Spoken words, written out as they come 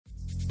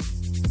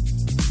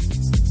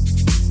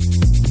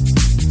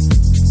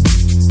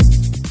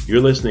You're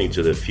listening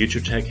to the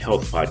Future Tech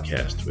Health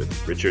Podcast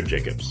with Richard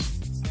Jacobs.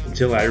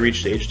 Until I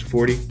reached age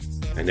 40,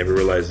 I never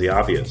realized the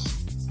obvious,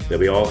 that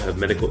we all have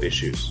medical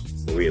issues,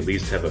 or we at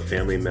least have a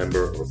family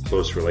member or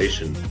close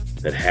relation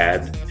that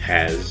had,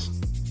 has,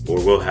 or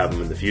will have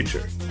them in the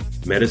future.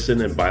 Medicine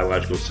and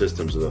biological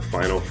systems are the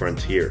final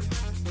frontier.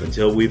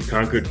 Until we've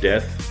conquered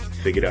death,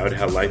 figured out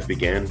how life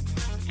began,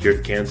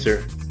 cured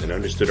cancer, and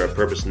understood our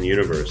purpose in the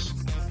universe,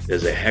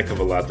 there's a heck of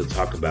a lot to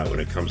talk about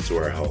when it comes to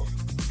our health.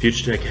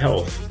 Future Tech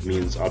Health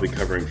means I'll be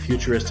covering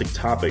futuristic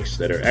topics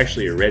that are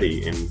actually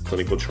already in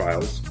clinical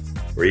trials,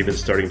 or even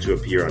starting to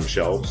appear on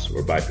shelves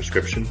or by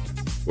prescription,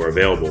 or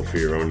available for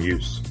your own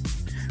use.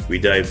 We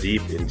dive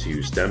deep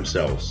into stem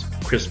cells,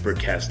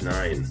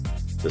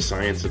 CRISPR-Cas9, the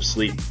science of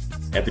sleep,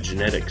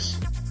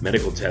 epigenetics,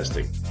 medical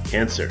testing,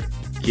 cancer,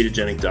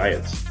 ketogenic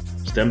diets,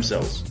 stem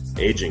cells,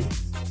 aging,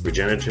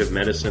 regenerative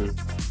medicine,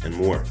 and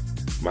more.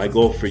 My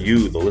goal for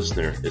you, the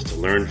listener, is to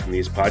learn from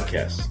these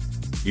podcasts.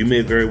 You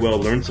may very well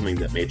learn something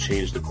that may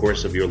change the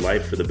course of your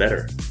life for the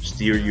better,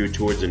 steer you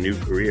towards a new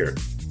career,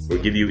 or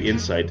give you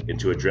insight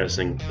into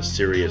addressing a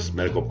serious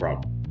medical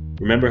problem.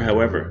 Remember,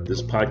 however,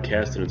 this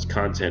podcast and its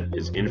content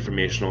is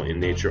informational in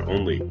nature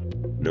only.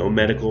 No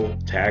medical,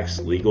 tax,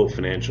 legal,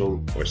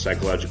 financial, or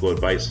psychological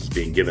advice is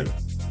being given.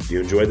 If you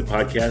enjoy the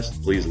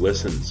podcast, please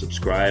listen,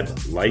 subscribe,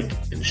 like,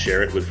 and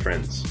share it with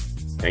friends.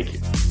 Thank you.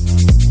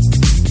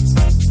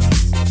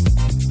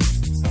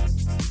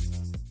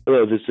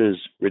 Hello, this is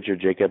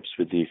Richard Jacobs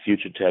with the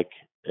Future Tech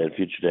and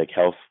Future Tech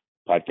Health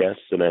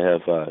podcasts, and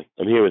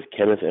I'm here with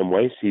Kenneth M.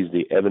 Weiss. He's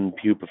the Evan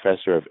Pugh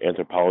Professor of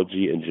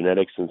Anthropology and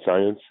Genetics and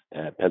Science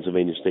at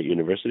Pennsylvania State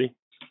University.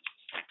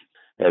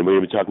 And we're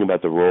going to be talking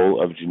about the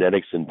role of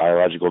genetics in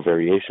biological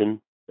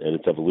variation and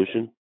its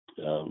evolution.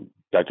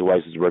 Dr.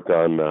 Weiss's work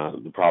on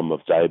the problem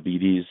of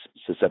diabetes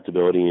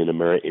susceptibility in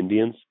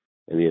Amerindians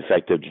and the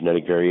effect of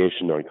genetic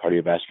variation on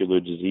cardiovascular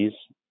disease,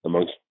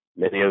 amongst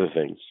many other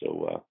things.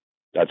 So,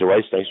 Dr.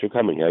 Weiss, thanks for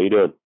coming. How are you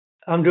doing?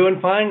 I'm doing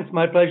fine. It's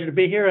my pleasure to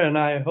be here, and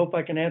I hope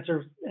I can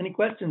answer any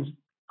questions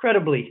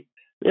credibly.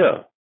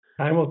 Yeah.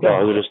 Time will tell. Well,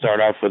 I was going to start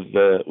off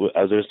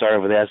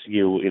with asking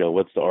you,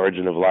 what's the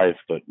origin of life,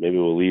 but maybe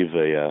we'll leave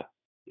a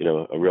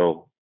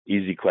real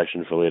easy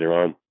question for later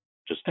on.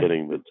 Just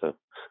kidding, but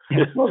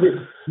well,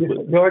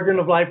 the origin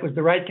of life was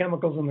the right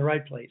chemicals in the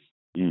right place.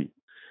 Mm.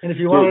 And if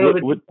you want to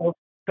know the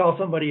call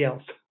somebody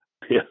else.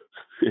 Yeah.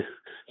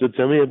 So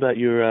tell me about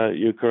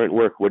your current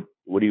work. What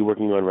are you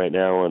working on right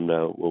now? And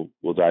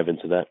we'll dive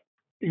into that.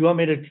 You want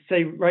me to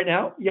say right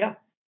now? Yeah.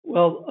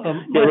 Well,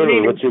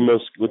 what's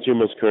your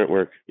most current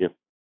work? Yeah.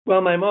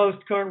 Well, my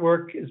most current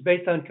work is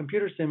based on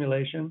computer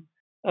simulation,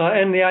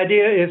 and the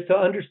idea is to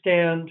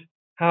understand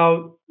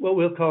how what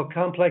we'll call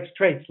complex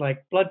traits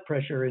like blood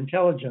pressure,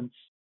 intelligence,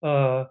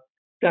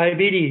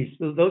 diabetes,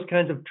 those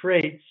kinds of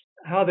traits,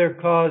 how they're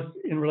caused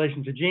in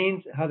relation to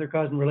genes, how they're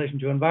caused in relation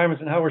to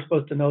environments, and how we're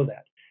supposed to know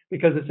that.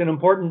 Because it's an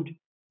important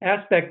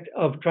aspect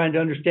of trying to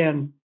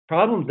understand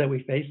problems that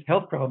we face,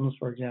 health problems,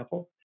 for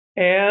example.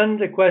 And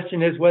the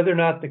question is whether or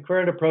not the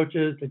current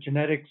approaches, the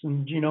genetics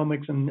and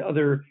genomics and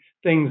other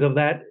things of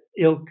that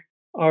ilk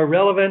are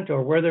relevant,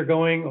 or where they're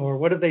going, or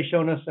what have they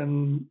shown us,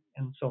 and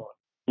so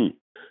on.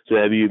 So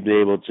have you been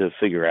able to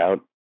figure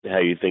out how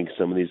you think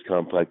some of these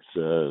complex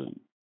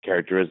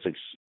characteristics,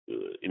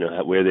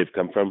 where they've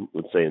come from,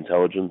 let's say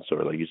intelligence,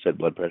 or like you said,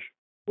 blood pressure?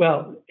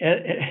 Well,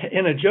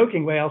 in a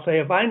joking way, I'll say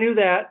if I knew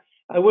that,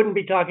 I wouldn't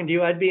be talking to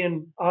you. I'd be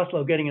in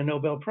Oslo getting a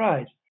Nobel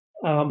Prize.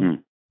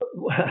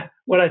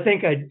 What I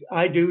think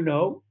I do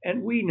know,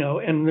 and we know,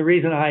 and the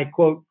reason I,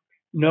 quote,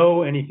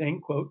 know anything,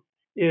 quote,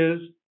 is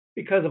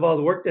because of all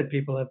the work that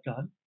people have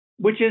done,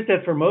 which is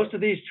that for most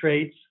of these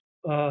traits,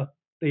 the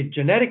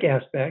genetic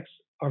aspects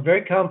are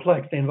very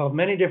complex. They involve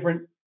many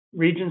different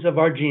regions of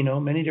our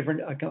genome, many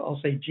different, I'll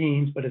say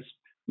genes, but it's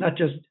not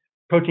just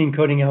protein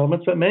coding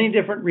elements, but many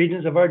different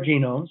regions of our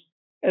genomes,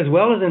 as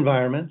well as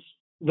environments.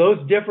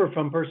 Those differ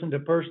from person to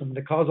person.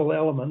 The causal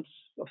elements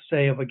of,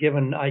 say, of a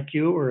given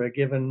IQ or a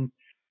given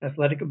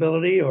athletic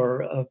ability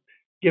or a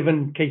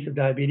given case of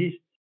diabetes,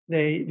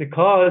 the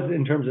cause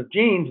in terms of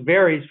genes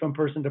varies from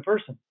person to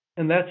person.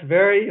 And that's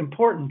very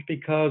important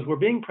because we're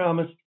being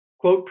promised,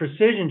 quote,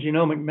 precision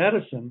genomic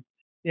medicine.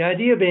 The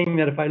idea being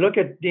that if I look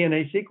at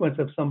DNA sequence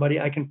of somebody,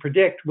 I can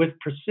predict with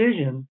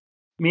precision,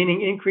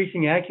 meaning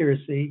increasing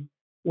accuracy,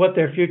 what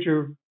their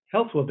future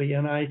health will be.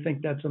 And I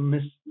think that's a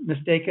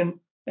mistaken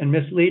and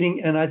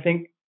misleading, and I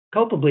think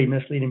culpably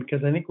misleading,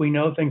 because I think we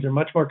know things are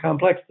much more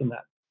complex than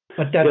that.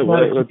 But that's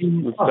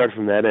let's start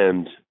from that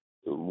end.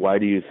 Why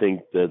do you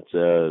think that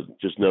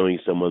just knowing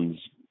someone's,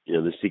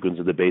 the sequence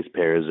of the base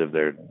pairs of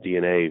their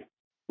DNA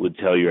would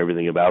tell you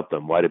everything about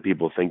them? Why do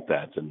people think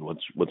that, and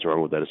what's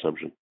wrong with that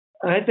assumption?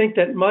 I think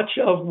that much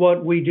of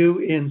what we do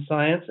in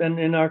science and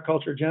in our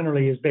culture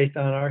generally is based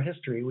on our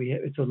history.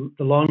 It's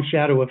the long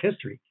shadow of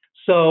history.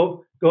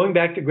 So going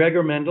back to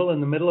Gregor Mendel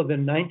in the middle of the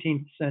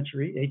 19th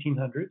century,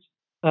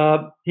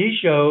 1800s, he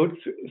showed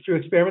through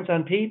experiments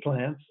on pea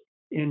plants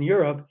in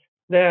Europe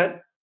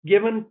that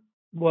given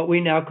what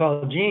we now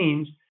call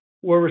genes,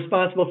 were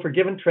responsible for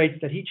given traits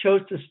that he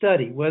chose to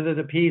study, whether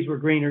the peas were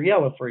green or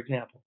yellow, for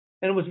example.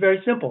 And it was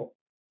very simple.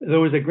 There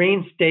was a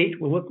green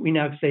state, what we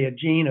now say a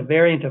gene, a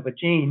variant of a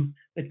gene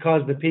that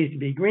caused the peas to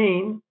be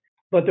green,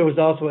 but there was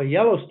also a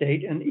yellow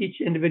state, and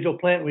each individual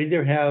plant would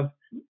either have,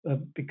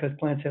 because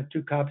plants have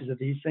 2 copies of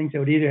these things, they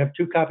would either have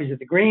 2 copies of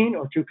the green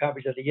or 2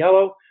 copies of the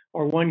yellow,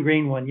 or 1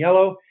 green, 1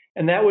 yellow,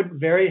 and that would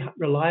very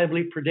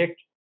reliably predict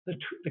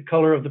the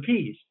color of the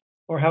peas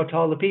or how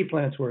tall the pea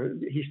plants were.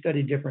 He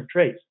studied different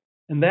traits.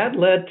 And that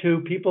led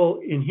to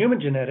people in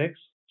human genetics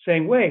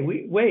saying, wait,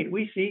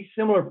 we see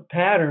similar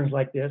patterns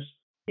like this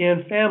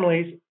in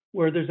families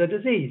where there's a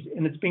disease,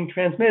 and it's being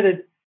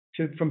transmitted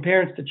from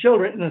parents to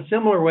children in a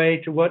similar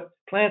way to what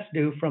plants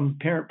do from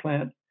parent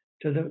plant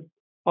to the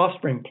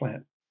offspring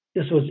plant.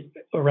 This was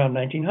around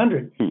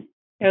 1900.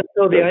 And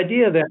so the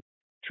idea that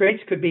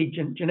traits could be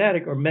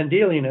genetic or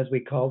Mendelian, as we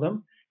call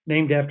them,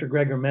 named after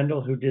Gregor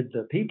Mendel, who did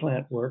the pea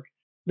plant work,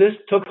 this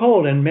took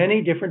hold, and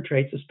many different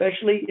traits,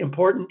 especially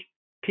important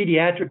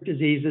pediatric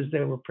diseases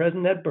that were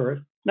present at birth,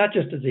 not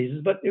just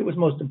diseases, but it was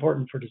most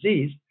important for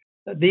disease.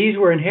 These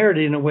were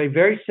inherited in a way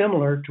very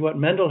similar to what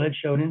Mendel had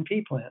shown in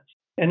pea plants.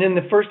 And in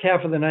the first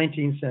half of the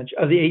 19th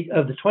century,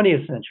 of the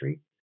 20th century,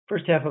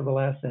 first half of the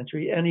last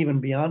century, and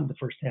even beyond the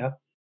first half,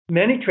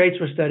 many traits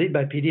were studied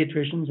by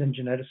pediatricians and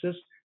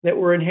geneticists that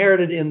were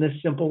inherited in this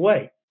simple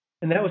way.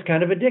 And that was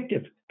kind of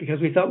addictive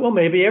because we thought, well,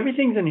 maybe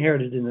everything's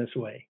inherited in this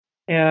way.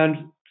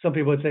 And some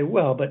people would say,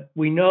 well, but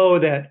we know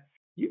that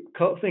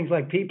things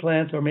like pea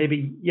plants or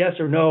maybe yes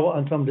or no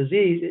on some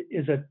disease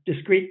is a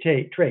discrete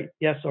trait,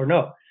 yes or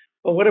no.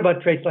 But what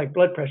about traits like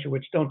blood pressure,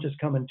 which don't just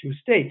come in 2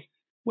 states?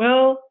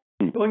 Well,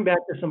 going back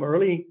to some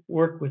early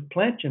work with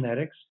plant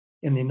genetics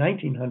in the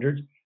 1900s,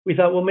 we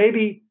thought, well,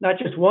 maybe not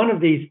just one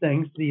of these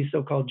things, these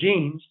so-called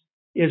genes,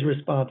 is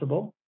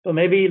responsible, but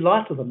maybe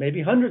lots of them,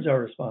 maybe hundreds are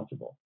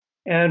responsible.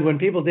 And when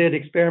people did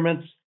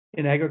experiments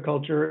in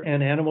agriculture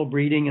and animal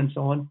breeding and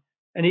so on,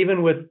 and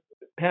even with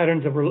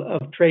patterns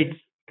of traits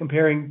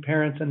comparing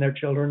parents and their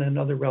children and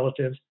other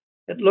relatives,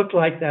 it looked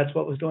like that's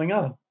what was going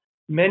on.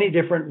 Many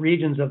different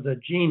regions of the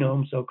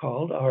genome,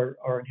 so-called,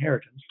 our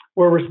inheritance,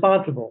 were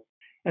responsible.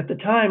 At the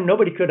time,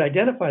 nobody could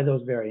identify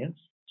those variants,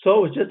 so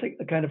it was just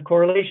a kind of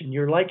correlation.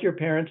 You're like your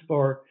parents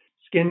for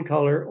skin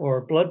color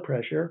or blood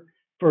pressure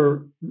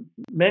for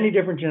many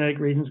different genetic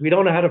reasons. We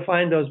don't know how to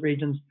find those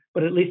regions,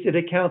 but at least it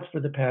accounts for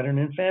the pattern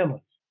in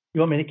families.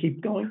 You want me to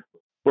keep going?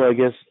 Well, I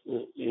guess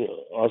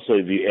also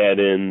if you add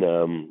in,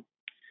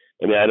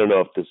 I don't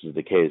know if this is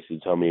the case, you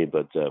tell me,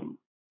 but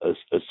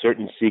a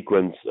certain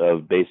sequence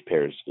of base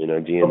pairs in our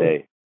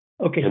DNA,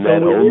 can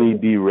that only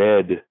be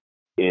read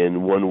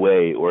in one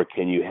way, or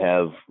can you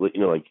have,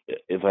 like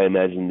if I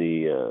imagine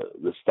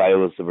the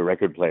stylus of a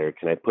record player,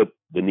 can I put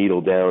the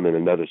needle down in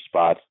another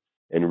spot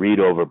and read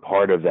over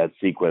part of that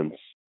sequence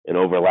and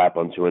overlap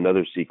onto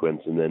another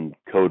sequence and then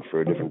code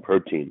for a different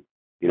protein?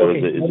 Is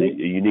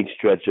a unique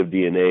stretch of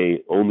DNA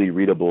only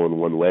readable in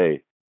one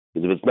way?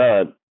 Because if it's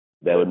not,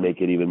 that would make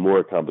it even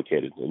more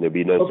complicated, and there'd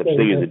be no such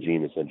thing as a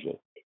gene, essentially.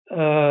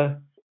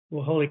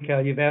 Well, holy cow!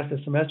 You've asked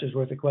a semester's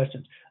worth of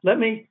questions. Let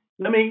me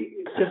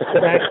just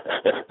go back.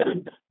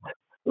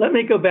 Let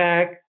me go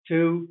back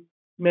to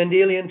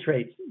Mendelian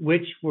traits,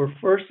 which were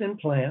first in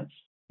plants,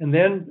 and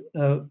then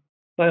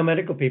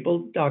biomedical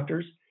people,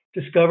 doctors,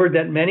 discovered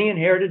that many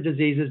inherited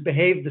diseases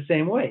behaved the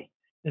same way,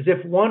 as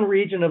if one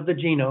region of the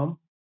genome,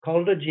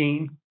 called a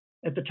gene,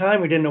 at the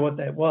time we didn't know what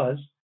that was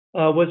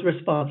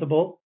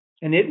responsible,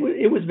 and it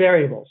was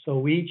variable. So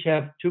we each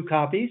have 2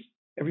 copies.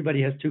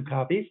 Everybody has 2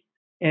 copies.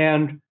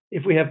 And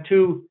if we have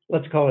 2,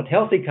 let's call it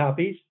healthy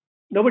copies,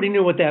 nobody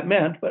knew what that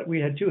meant, but we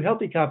had 2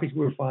 healthy copies,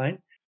 we were fine.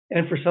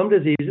 And for some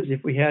diseases,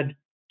 if we had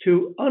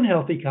 2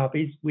 unhealthy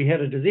copies, we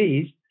had a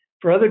disease.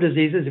 For other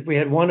diseases, if we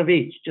had 1 of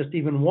each, just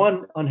even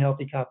 1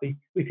 unhealthy copy,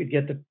 we could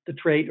get the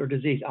trait or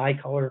disease, eye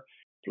color,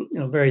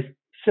 very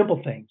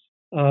simple things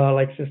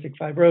like cystic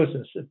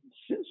fibrosis,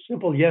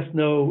 simple yes,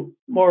 no,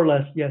 more or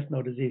less yes,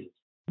 no diseases.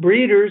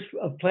 Breeders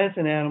of plants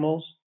and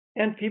animals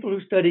and people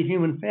who study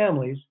human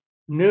families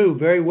knew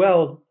very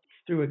well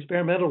through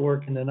experimental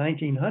work in the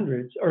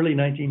 1900s, early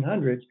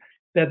 1900s,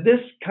 that this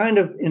kind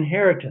of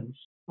inheritance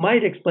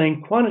might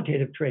explain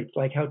quantitative traits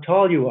like how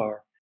tall you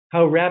are,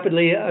 how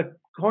rapidly a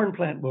corn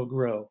plant will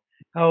grow,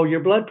 how your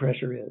blood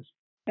pressure is.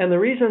 And the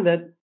reason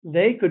that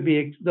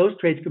those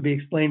traits could be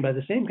explained by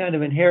the same kind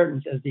of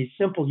inheritance as these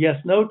simple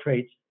yes-no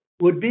traits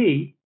would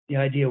be, the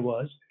idea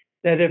was,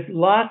 that if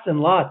lots and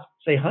lots,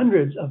 say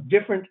hundreds of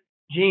different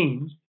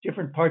genes,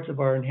 different parts of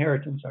our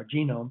inheritance, our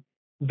genome,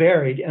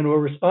 varied and were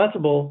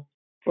responsible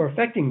for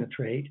affecting the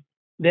trait,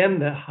 then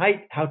the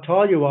height, how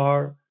tall you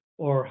are,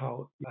 or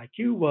how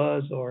IQ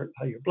was, or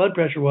how your blood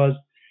pressure was,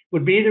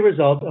 would be the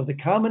result of the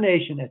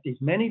combination at these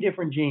many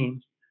different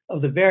genes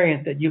of the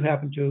variant that you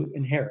happen to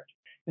inherit.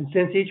 And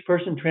since each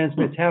person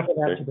transmits half of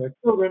that to their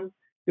children,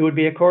 there would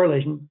be a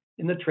correlation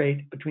in the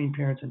trait between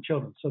parents and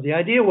children. So the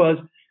idea was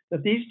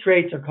that these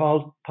traits are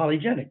called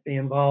polygenic. They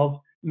involve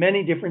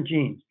many different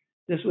genes.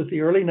 This was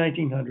the early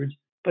 1900s,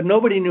 but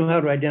nobody knew how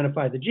to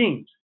identify the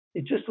genes.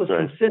 It just was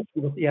consistent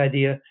with the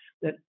idea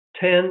that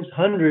tens,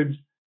 hundreds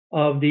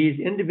of these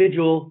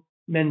individual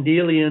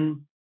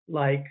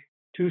Mendelian-like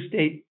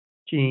two-state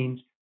genes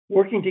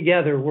working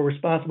together were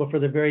responsible for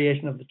the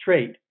variation of the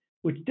trait,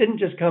 which didn't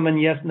just come in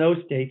yes/no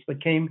states,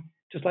 but came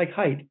just like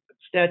height,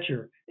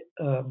 stature,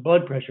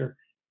 blood pressure.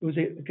 It was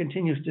a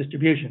continuous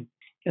distribution.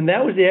 And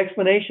that was the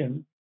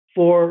explanation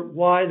for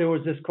why there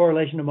was this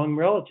correlation among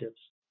relatives.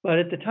 But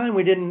at the time,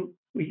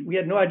 we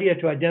had no idea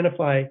to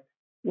identify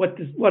what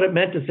it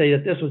meant to say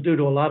that this was due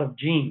to a lot of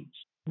genes.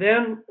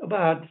 Then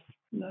about,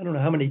 I don't know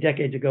how many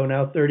decades ago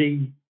now,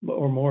 30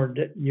 or more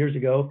years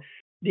ago,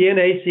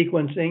 DNA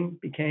sequencing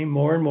became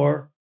more and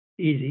more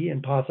easy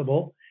and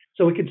possible.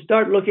 So we could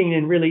start looking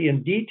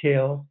in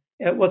detail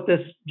at what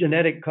this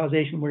genetic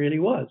causation really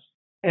was.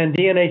 And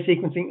DNA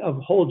sequencing of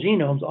whole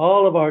genomes,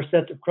 all of our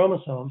sets of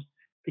chromosomes,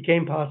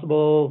 became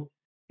possible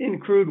in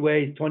crude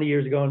ways 20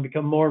 years ago and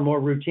become more and more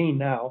routine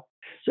now.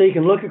 So you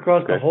can look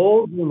across the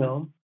whole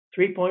genome,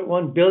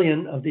 3.1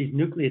 billion of these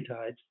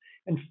nucleotides,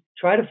 and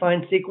try to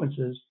find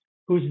sequences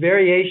whose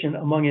variation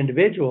among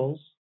individuals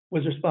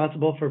was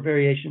responsible for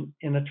variation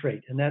in a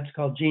trait. And that's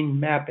called gene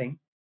mapping.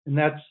 And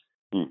that's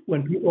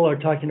when people are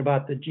talking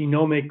about the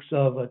genomics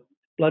of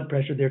blood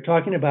pressure, they're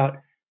talking about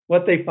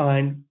what they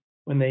find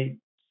when they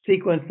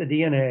sequence the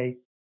DNA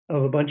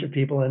of a bunch of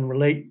people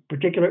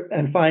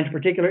and find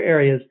particular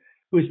areas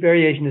whose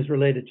variation is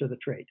related to the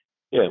trait.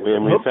 Yeah,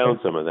 we found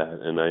some of that,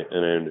 and I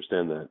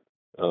understand that.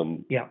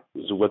 Yeah.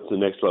 So what's the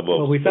next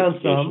level of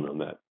sophistication on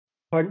that?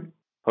 Pardon?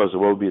 Oh, so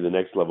what would be the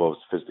next level of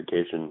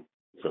sophistication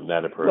from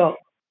that approach? Well,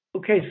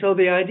 okay, so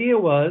the idea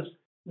was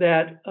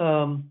that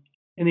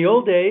in the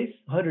old days,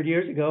 100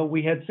 years ago,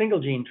 we had single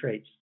gene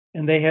traits,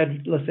 and they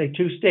had, let's say,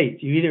 two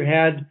states. You either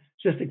had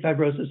cystic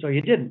fibrosis or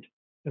you didn't.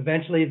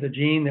 Eventually, the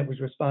gene that was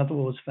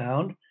responsible was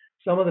found.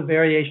 Some of the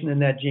variation in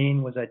that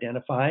gene was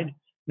identified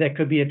that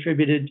could be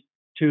attributed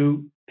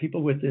to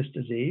people with this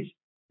disease.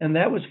 And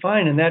that was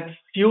fine. And that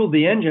fueled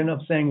the engine of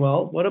saying,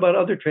 well, what about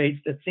other traits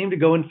that seem to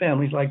go in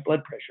families like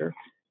blood pressure,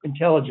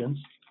 intelligence,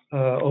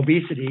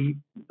 obesity,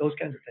 those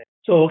kinds of things.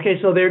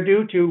 So they're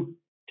due to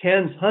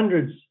tens,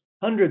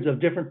 hundreds of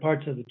different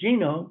parts of the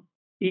genome,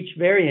 each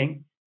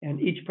varying, and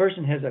each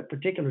person has a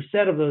particular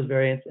set of those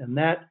variants, and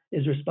that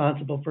is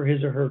responsible for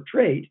his or her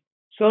trait.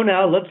 So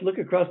now let's look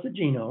across the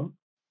genome,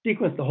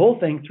 sequence the whole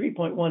thing,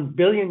 3.1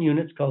 billion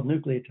units called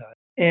nucleotides,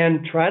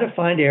 and try to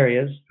find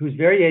areas whose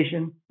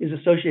variation is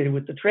associated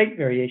with the trait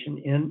variation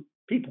in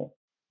people.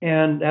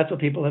 And that's what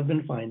people have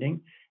been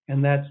finding,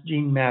 and that's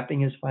gene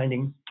mapping is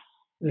finding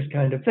this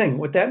kind of thing.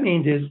 What that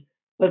means is,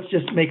 let's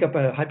just make up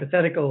a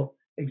hypothetical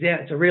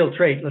example. It's a real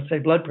trait, let's say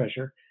blood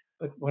pressure,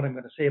 but what I'm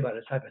going to say about it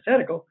is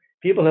hypothetical.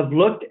 People have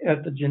looked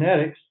at the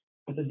genetics,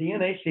 at the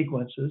DNA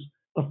sequences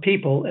of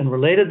people and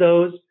related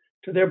those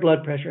to their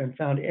blood pressure and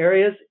found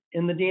areas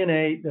in the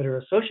DNA that are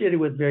associated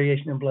with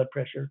variation in blood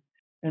pressure,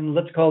 and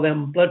let's call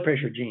them blood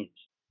pressure genes.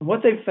 And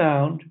what they've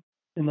found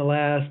in the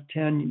last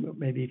 10,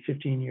 maybe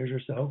 15 years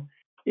or so,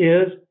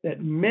 is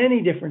that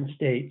many different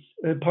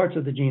parts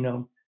of the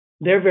genome,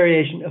 their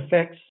variation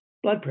affects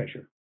blood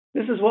pressure.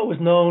 This is what was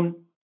known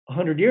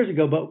 100 years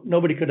ago, but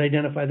nobody could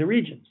identify the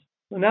regions.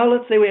 So now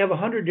let's say we have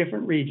 100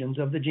 different regions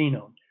of the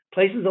genome,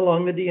 places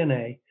along the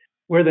DNA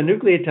where the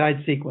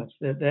nucleotide sequence,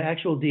 the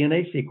actual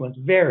DNA sequence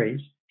varies,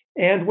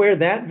 and where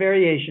that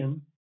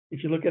variation,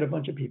 if you look at a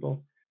bunch of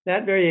people,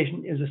 that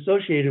variation is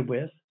associated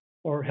with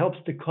or helps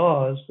to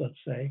cause, let's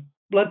say,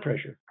 blood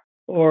pressure,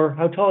 or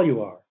how tall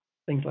you are,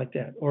 things like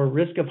that, or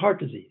risk of heart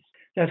disease.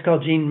 That's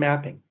called gene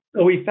mapping.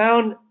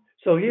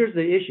 So here's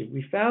the issue.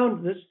 We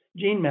found this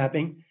gene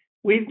mapping.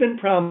 We've been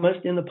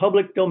promised in the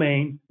public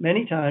domain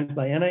many times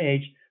by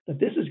NIH that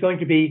this is going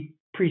to be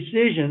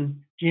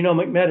precision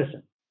genomic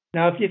medicine.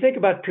 Now, if you think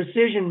about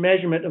precision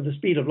measurement of the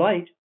speed of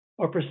light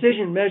or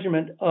precision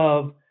measurement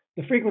of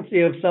the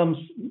frequency of some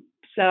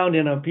sound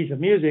in a piece of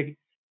music,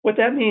 what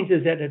that means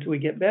is that as we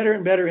get better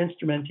and better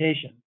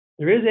instrumentation,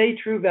 there is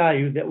a true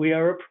value that we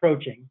are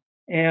approaching.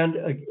 And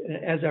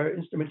as our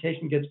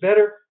instrumentation gets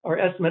better, our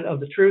estimate of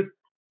the truth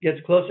gets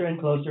closer and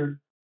closer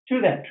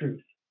to that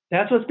truth.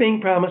 That's what's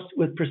being promised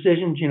with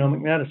precision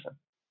genomic medicine.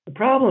 The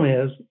problem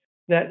is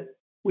that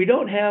we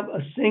don't have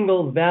a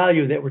single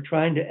value that we're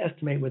trying to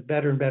estimate with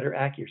better and better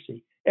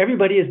accuracy.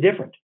 Everybody is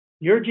different.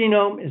 Your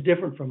genome is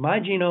different from my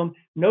genome.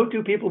 No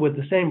two people with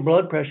the same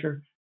blood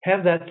pressure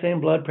have that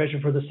same blood pressure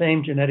for the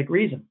same genetic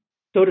reason.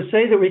 So to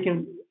say that we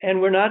can,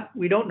 and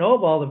we don't know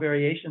of all the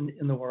variation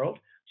in the world.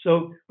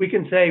 So we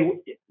can say,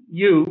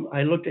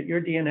 I looked at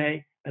your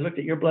DNA, I looked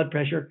at your blood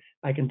pressure,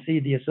 I can see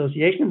the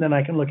association, then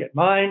I can look at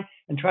mine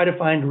and try to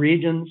find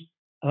regions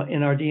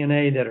in our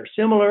DNA that are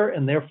similar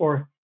and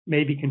therefore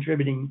may be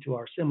contributing to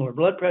our similar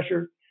blood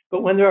pressure.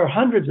 But when there are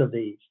hundreds of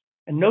these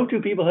and no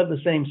two people have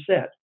the same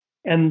set,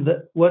 and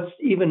what's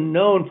even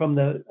known from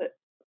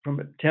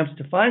attempts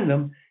to find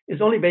them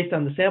is only based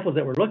on the samples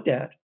that were looked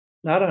at,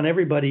 not on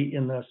everybody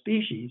in the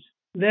species,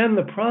 then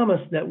the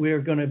promise that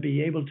we're going to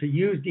be able to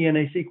use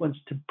DNA sequence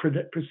to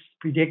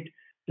predict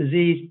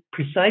disease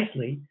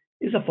precisely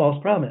is a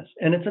false promise,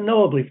 and it's a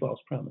knowably false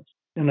promise.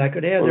 And I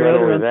could add not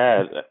only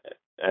that,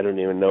 I don't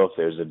even know if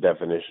there's a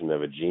definition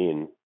of a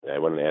gene. I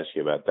wanted to ask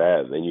you about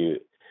that. And then you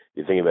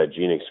think about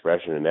gene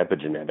expression and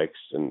epigenetics,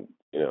 and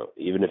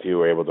even if you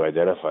were able to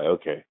identify,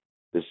 okay,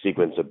 this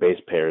sequence of base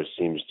pairs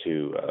seems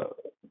to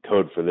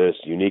code for this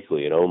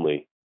uniquely and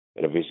only,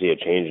 and if we see a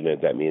change in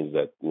it, that means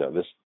that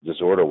this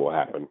disorder will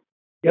happen.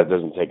 Yep. That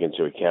doesn't take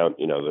into account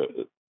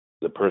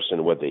the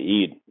person, what they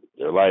eat,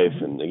 their life,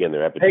 and again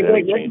their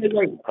epigenetic changes,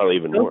 probably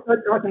even more. Don't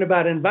start talking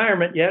about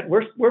environment yet.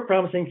 We're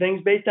promising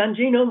things based on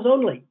genomes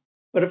only.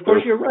 But of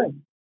course you're right.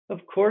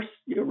 Of course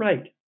you're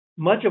right.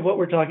 Much of what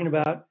we're talking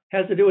about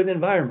has to do with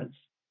environments.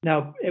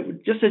 Now,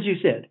 just as you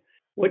said,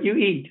 what you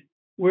eat,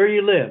 where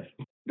you live,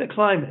 the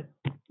climate,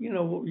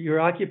 your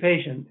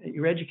occupation,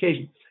 your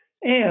education,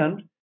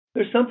 and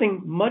there's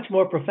something much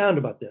more profound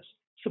about this.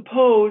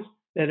 Suppose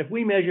that if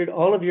we measured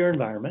all of your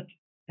environment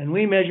and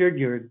we measured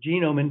your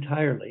genome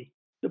entirely,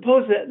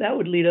 suppose that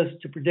would lead us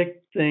to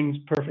predict things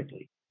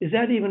perfectly. Is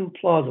that even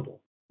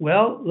plausible?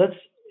 Well, let's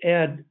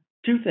add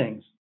two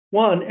things.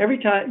 One, every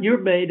time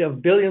you're made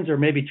of billions or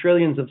maybe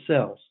trillions of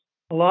cells,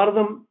 a lot of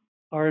them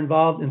are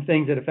involved in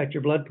things that affect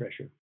your blood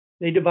pressure.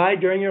 They divide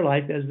during your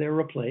life as they're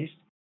replaced.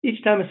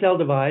 Each time a cell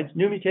divides,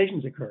 new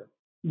mutations occur.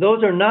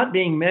 Those are not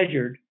being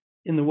measured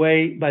in the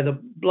way by the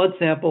blood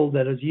sample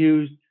that is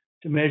used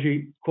to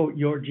measure, quote,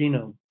 your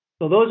genome.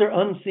 So those are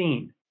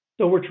unseen.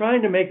 So we're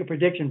trying to make a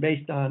prediction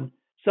based on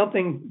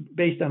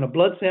a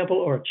blood sample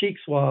or a cheek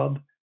swab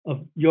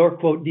of your,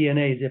 quote,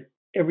 DNA, as if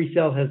every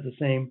cell has the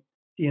same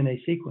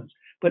DNA sequence.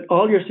 But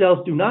all your cells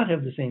do not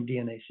have the same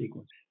DNA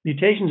sequence.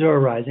 Mutations are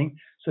arising,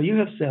 so you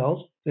have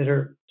cells that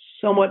are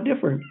somewhat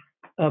different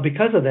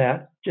because of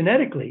that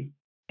genetically,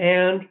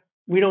 and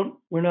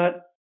we're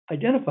not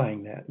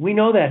identifying that. We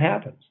know that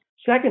happens.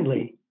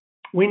 Secondly,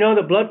 we know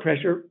that blood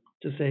pressure,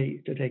 to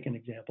take an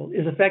example,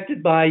 is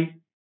affected by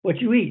what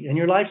you eat and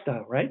your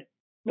lifestyle, right?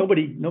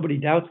 Nobody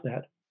doubts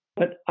that.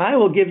 But I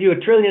will give you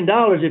 $1 trillion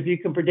if you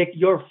can predict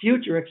your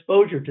future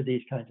exposure to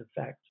these kinds of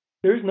facts.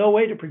 There's no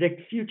way to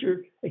predict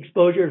future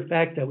exposure to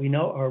facts that we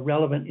know are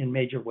relevant in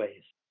major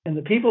ways. And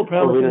the people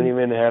probably... Well, we don't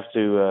even have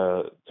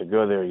to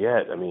go there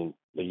yet. I mean,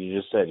 like you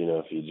just said,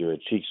 if you do a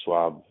cheek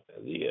swab,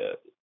 the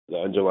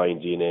underlying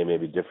DNA may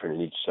be different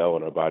in each cell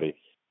in our body.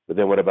 But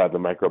then what about the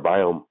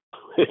microbiome?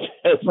 Which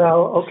has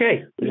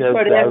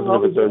thousands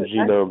of its own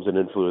genomes and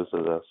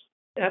influences us.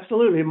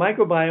 Absolutely.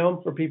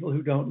 Microbiome, for people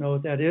who don't know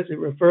what that is, it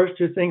refers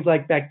to things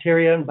like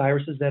bacteria and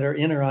viruses that are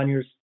in or on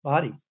your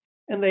body.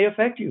 And they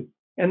affect you.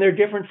 And they're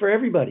different for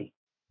everybody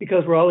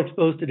because we're all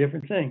exposed to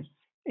different things.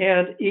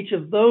 And each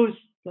of those,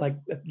 like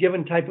a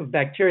given type of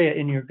bacteria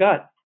in your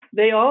gut,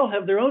 they all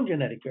have their own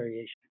genetic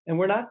variation. And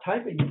we're not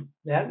typing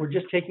that. We're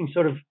just taking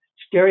sort of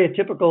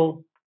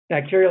stereotypical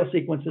bacterial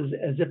sequences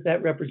as if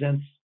that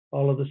represents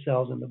all of the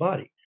cells in the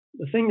body.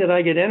 The thing that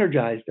I get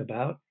energized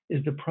about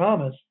is the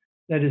promise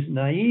that is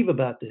naive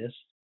about this,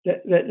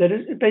 that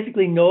is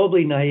basically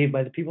nobly naive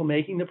by the people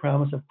making the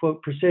promise of,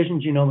 quote,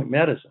 precision genomic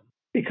medicine.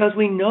 Because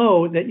we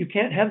know that you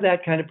can't have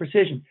that kind of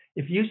precision.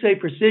 If you say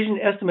precision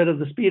estimate of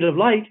the speed of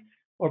light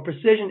or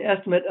precision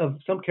estimate of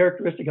some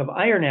characteristic of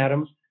iron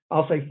atoms,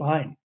 I'll say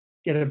fine.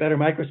 Get a better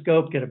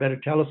microscope, get a better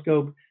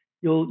telescope.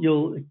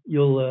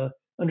 You'll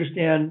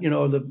understand,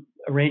 the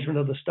arrangement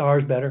of the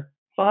stars better.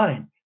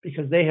 Fine,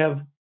 because they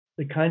have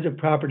the kinds of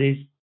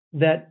properties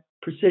that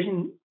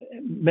precision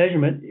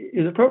measurement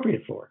is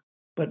appropriate for.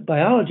 But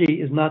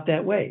biology is not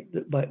that way.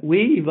 But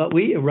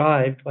we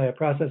arrived by a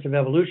process of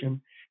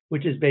evolution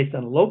which is based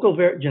on local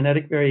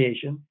genetic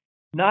variation,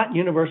 not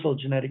universal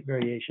genetic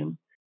variation.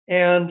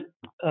 And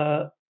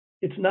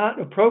it's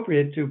not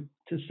appropriate to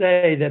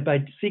say that by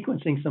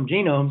sequencing some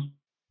genomes,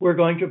 we're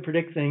going to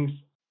predict things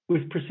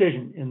with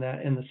precision in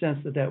the sense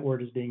that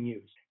word is being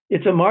used.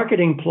 It's a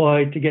marketing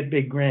ploy to get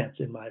big grants,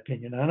 in my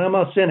opinion. And I'm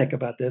a cynic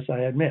about this, I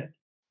admit.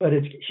 But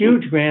it's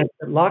huge grants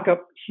that lock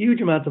up huge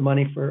amounts of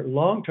money for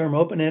long-term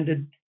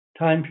open-ended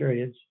time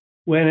periods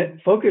when it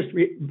focused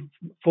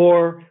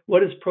for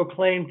what is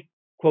proclaimed,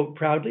 quote,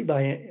 proudly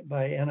by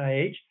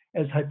NIH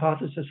as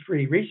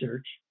hypothesis-free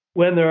research,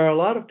 when there are a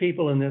lot of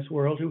people in this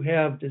world who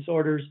have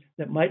disorders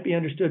that might be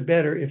understood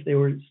better if they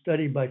were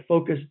studied by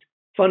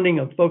funding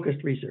of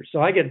focused research.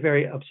 So I get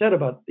very upset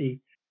about the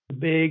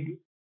big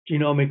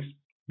genomics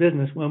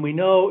business when we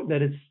know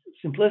that it's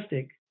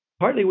simplistic.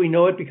 Partly we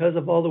know it because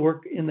of all the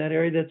work in that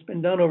area that's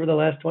been done over the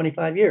last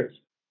 25 years.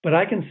 But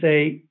I can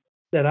say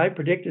that I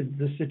predicted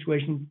this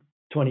situation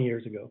 20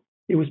 years ago.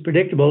 It was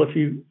predictable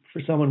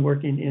for someone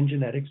working in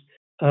genetics.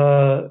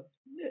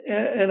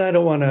 And I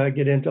don't want to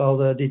get into all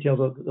the details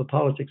of the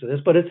politics of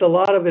this, but a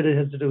lot of it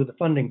has to do with the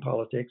funding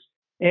politics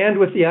and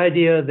with the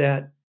idea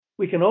that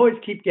we can always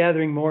keep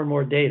gathering more and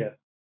more data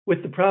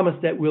with the promise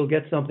that we'll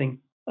get something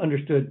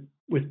understood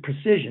with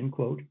precision,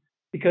 quote,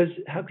 because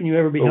how can you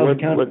ever be held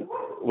accountable?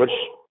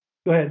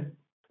 Go ahead.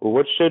 Well,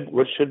 what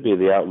should be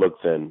the outlook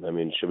then? I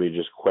mean, should we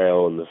just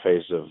quail in the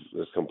face of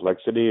this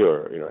complexity,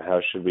 or how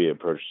should we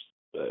approach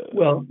the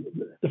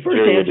first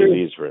answer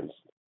disease, for instance?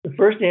 The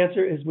first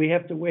answer is we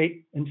have to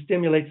wait and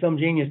stimulate some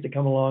genius to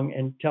come along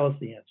and tell us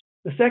the answer.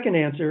 The second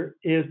answer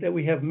is that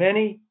we have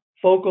many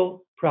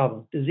focal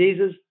problems,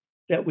 diseases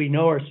that we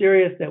know are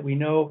serious, that we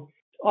know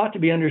ought to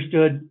be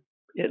understood,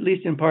 at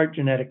least in part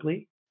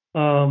genetically.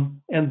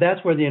 And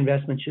that's where the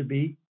investment should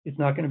be. It's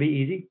not going to be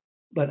easy,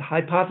 but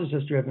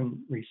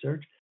hypothesis-driven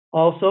research.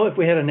 Also, if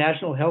we had a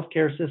national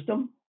healthcare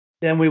system,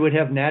 then we would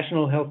have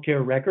national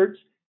healthcare records,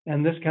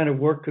 and this kind of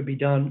work could be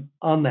done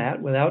on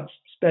that without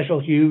special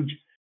huge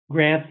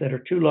grants that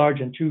are too large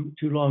and too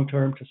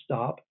long-term to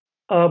stop.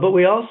 But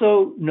we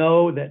also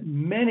know that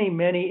many,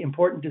 many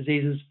important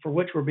diseases for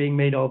which we're being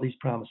made all these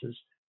promises,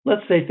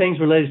 let's say things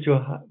related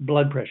to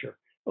blood pressure,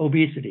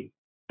 obesity,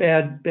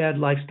 bad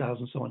lifestyles,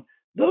 and so on,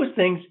 those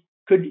things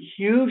could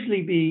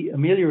hugely be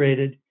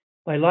ameliorated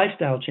by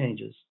lifestyle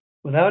changes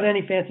without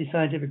any fancy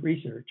scientific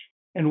research.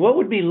 And what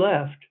would be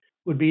left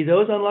would be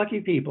those unlucky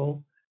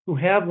people who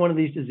have one of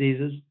these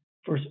diseases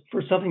for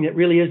something that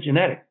really is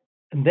genetic.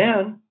 And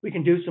then we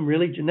can do some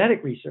really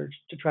genetic research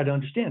to try to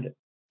understand it.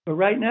 But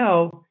right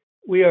now,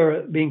 we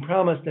are being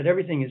promised that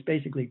everything is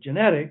basically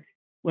genetic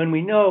when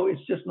we know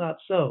it's just not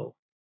so.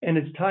 And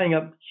it's tying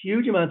up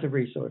huge amounts of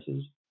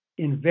resources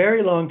in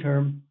very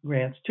long-term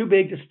grants, too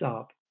big to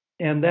stop.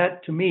 And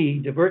that, to me,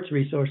 diverts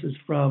resources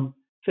from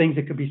things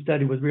that could be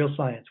studied with real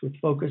science, with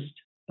focused,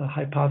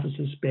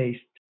 hypothesis-based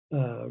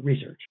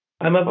research.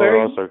 It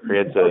also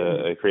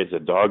creates a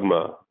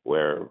dogma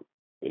where,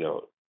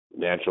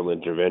 natural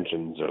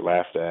interventions are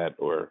laughed at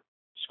or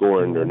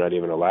scorned or not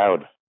even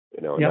allowed,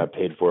 not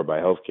paid for by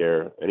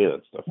healthcare, any of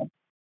that stuff.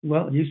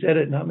 Well, you said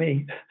it, not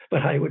me,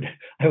 but I would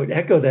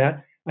echo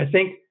that. I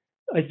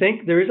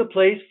think there is a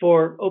place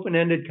for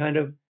open-ended kind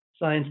of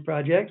science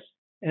projects,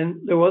 and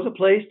there was a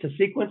place to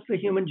sequence the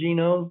human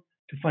genome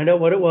to find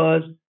out what it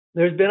was.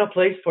 There's been a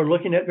place for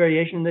looking at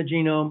variation in the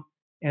genome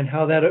and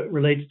how that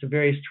relates to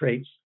various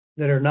traits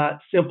that are not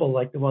simple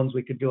like the ones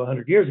we could do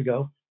 100 years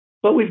ago.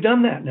 But we've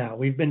done that now.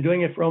 We've been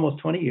doing it for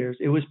almost 20 years.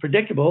 It was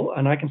predictable,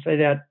 and I can say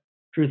that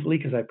truthfully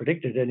because I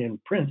predicted it in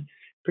print.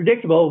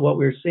 Predictable what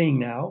we're seeing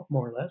now,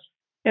 more or less.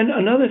 And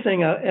another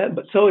thing,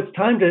 so it's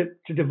time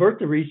to divert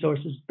the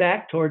resources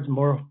back towards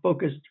more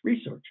focused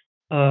research.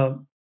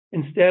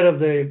 Instead of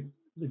the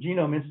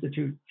Genome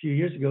Institute a few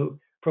years ago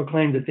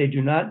proclaimed that they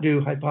do not do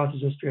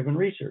hypothesis-driven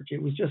research.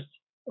 It was just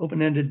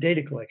open-ended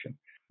data collection.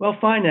 Well,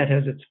 fine, that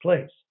has its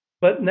place.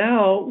 But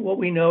now what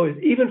we know is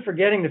even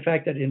forgetting the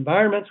fact that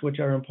environments which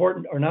are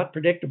important are not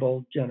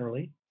predictable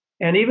generally,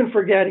 and even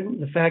forgetting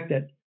the fact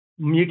that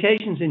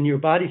mutations in your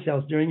body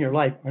cells during your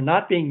life are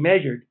not being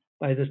measured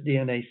by this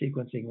DNA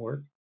sequencing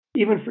work,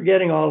 even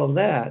forgetting all of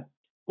that,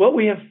 what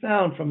we have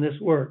found from this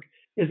work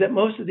is that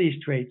most of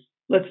these traits,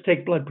 let's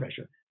take blood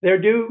pressure,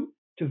 they're due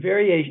to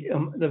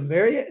variation.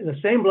 The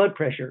same blood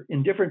pressure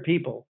in different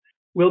people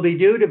will be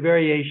due to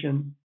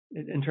variation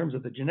in terms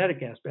of the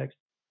genetic aspects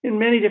in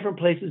many different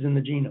places in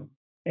the genome.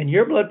 And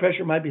your blood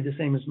pressure might be the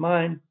same as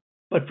mine,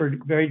 but for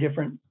very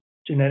different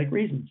genetic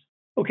reasons.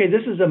 Okay,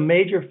 this is a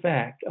major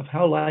fact of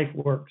how life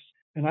works,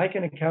 and I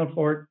can account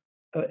for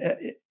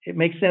it. It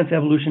makes sense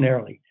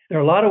evolutionarily. There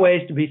are a lot of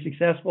ways to be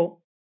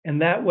successful,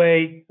 and that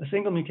way a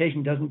single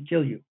mutation doesn't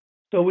kill you.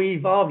 So we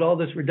evolved all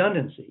this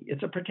redundancy.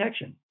 It's a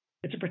protection.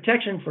 It's a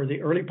protection for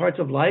the early parts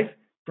of life,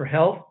 for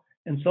health,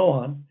 and so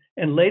on.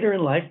 And later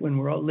in life, when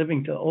we're all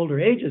living to older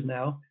ages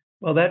now,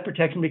 well, that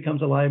protection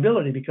becomes a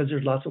liability because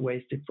there's lots of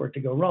ways for it to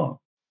go wrong.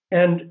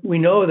 And we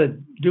know that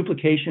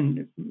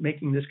duplication,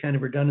 making this kind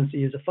of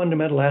redundancy, is a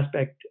fundamental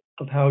aspect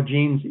of how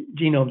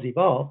genomes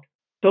evolved.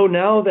 So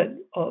now that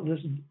this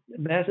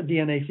massive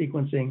DNA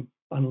sequencing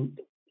on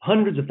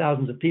hundreds of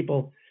thousands of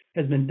people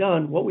has been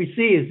done, what we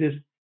see is this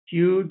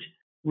huge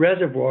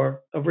reservoir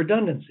of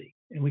redundancy.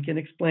 And we can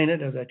explain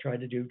it, as I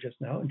tried to do just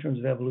now, in terms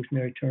of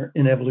evolutionary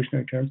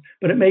terms.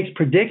 But it makes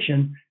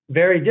prediction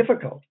very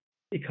difficult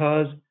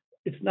because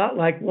it's not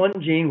like one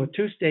gene with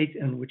two states,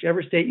 and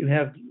whichever state you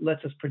have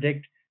lets us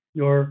predict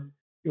your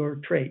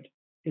trait.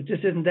 It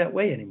just isn't that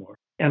way anymore.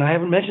 And I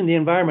haven't mentioned the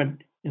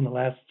environment in the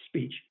last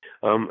speech.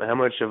 How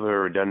much of a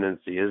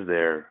redundancy is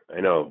there? I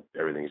know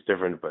everything's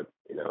different, but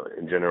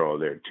in general,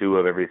 there are two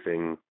of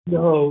everything,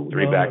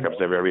 three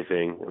backups of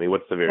everything. I mean,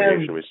 what's the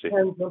variation we see?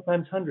 10,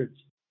 sometimes hundreds.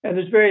 And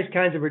there's various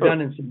kinds of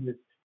redundancy. There's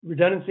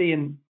redundancy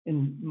in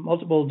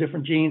multiple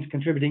different genes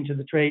contributing to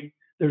the trait.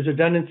 There's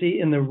redundancy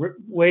in the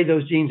way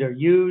those genes are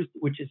used,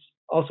 which is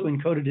also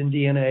encoded in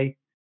DNA,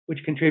 which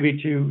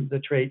contribute to the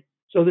trait.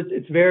 So that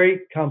it's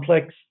very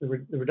complex, the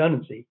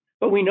redundancy.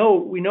 But we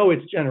know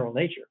its general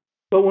nature.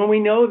 But when we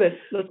know that,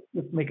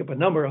 let's make up a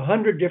number,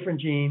 100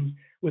 different genes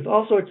with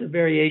all sorts of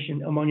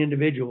variation among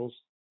individuals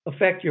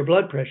affect your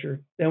blood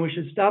pressure, then we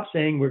should stop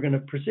saying we're going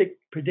to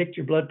predict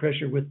your blood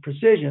pressure with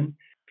precision,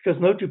 because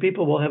no two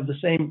people will have the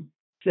same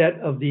set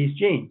of these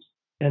genes,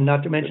 and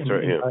not to mention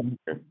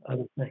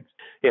other things.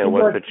 Yeah,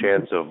 what's the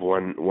chance of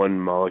one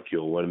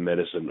molecule, one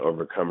medicine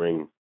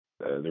overcoming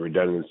the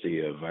redundancy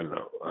of,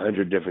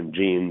 100 different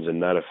genes and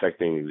not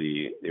affecting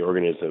the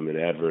organism in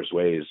adverse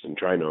ways and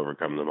trying to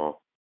overcome them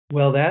all?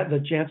 Well,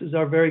 the chances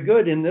are very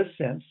good in this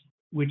sense,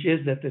 which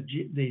is that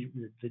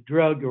the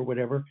drug or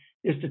whatever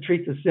is to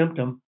treat the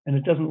symptom and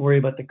it doesn't worry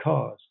about the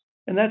cause.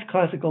 And that's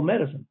classical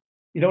medicine.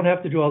 You don't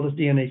have to do all this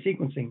DNA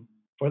sequencing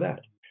for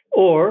that.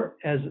 Or,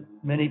 as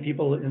many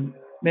people in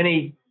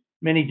many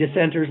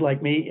dissenters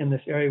like me in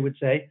this area would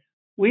say,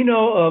 we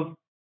know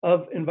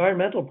of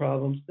environmental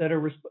problems that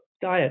are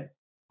diet,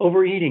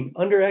 overeating,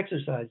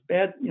 underexercise,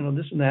 bad,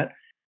 this and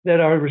that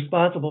are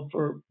responsible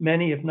for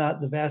many, if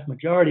not the vast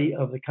majority,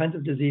 of the kinds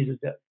of diseases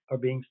that are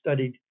being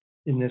studied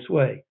in this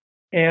way.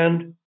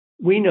 And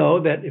we know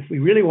that if we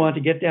really want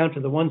to get down to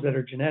the ones that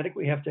are genetic,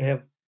 we have to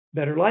have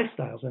better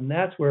lifestyles. And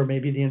that's where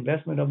maybe the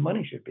investment of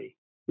money should be,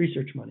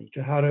 research money,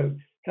 to how to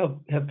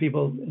have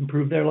people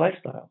improve their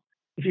lifestyle.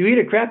 If you eat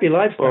a crappy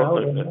lifestyle,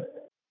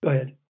 go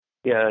ahead.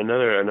 Yeah,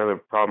 another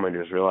problem I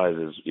just realized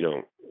is,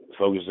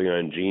 focusing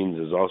on genes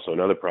is also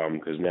another problem,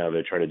 because now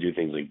they're trying to do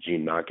things like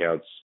gene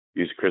knockouts,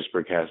 use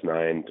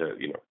CRISPR-Cas9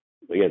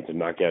 to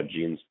knock out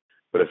genes.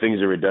 But if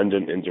things are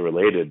redundant,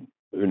 interrelated,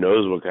 who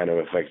knows what kind of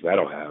effects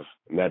that'll have?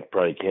 And that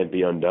probably can't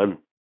be undone.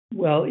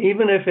 Well,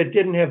 even if it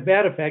didn't have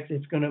bad effects,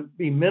 it's going to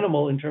be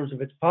minimal in terms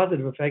of its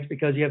positive effects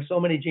because you have so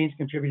many genes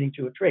contributing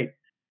to a trait.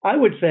 I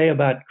would say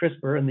about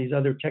CRISPR and these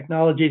other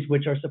technologies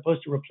which are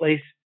supposed to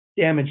replace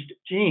damaged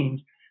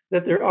genes,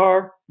 that there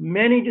are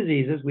many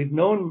diseases, we've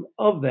known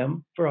of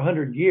them for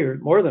 100 years,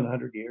 more than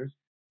 100 years,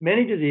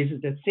 many diseases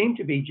that seem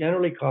to be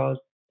generally caused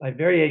by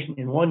variation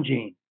in one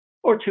gene,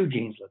 or two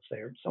genes, let's say,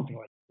 or something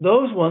like that.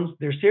 Those ones,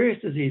 they're serious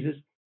diseases.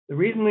 The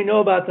reason we know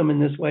about them in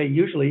this way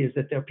usually is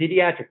that they're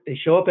pediatric. They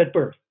show up at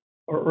birth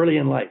or early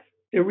in life.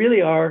 They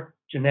really are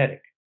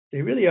genetic.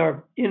 They really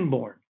are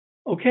inborn.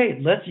 Okay,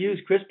 let's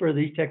use CRISPR,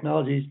 these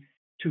technologies,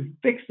 to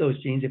fix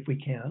those genes if we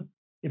can,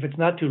 if it's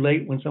not too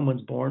late when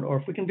someone's born, or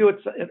if we can do it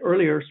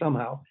earlier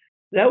somehow.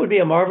 That would be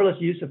a marvelous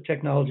use of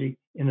technology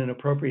in an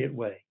appropriate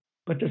way.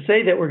 But to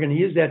say that we're going to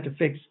use that to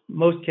fix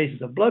most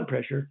cases of blood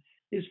pressure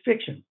is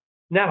fiction.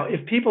 Now,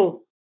 if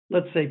people,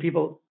 let's say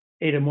people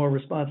ate a more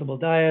responsible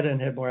diet and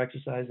had more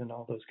exercise and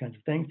all those kinds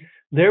of things,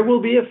 there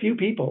will be a few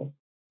people,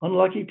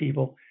 unlucky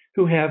people,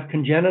 who have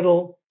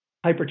congenital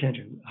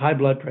hypertension, high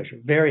blood pressure,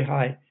 very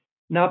high,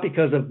 not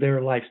because of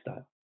their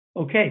lifestyle.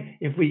 Okay,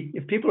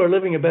 if people are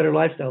living a better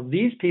lifestyle,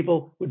 these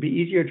people would be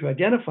easier to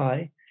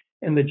identify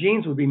and the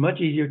genes would be much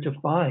easier to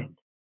find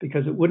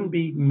because it wouldn't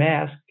be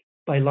masked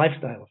by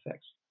lifestyle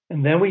effects.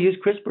 And then we use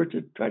CRISPR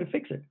to try to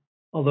fix it.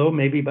 Although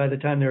maybe by the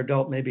time they're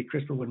adult, maybe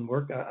CRISPR wouldn't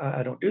work.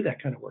 I don't do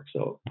that kind of work,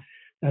 so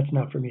that's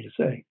not for me to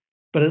say.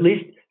 But at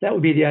least that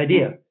would be the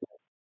idea.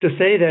 To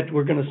say that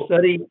we're going to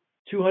study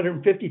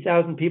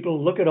 250,000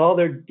 people, look at all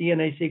their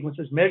DNA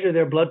sequences, measure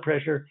their blood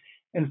pressure,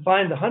 and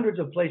find the hundreds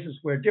of places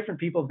where different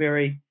people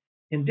vary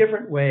in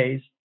different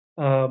ways,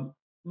 and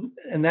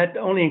that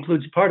only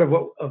includes part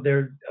of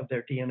their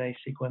DNA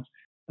sequence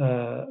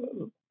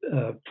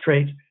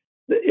traits.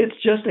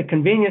 It's just a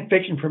convenient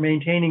fiction for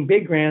maintaining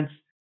big grants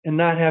and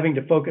not having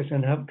to focus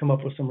and come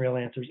up with some real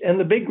answers. And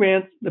the big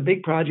grants, the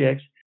big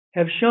projects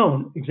have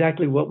shown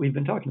exactly what we've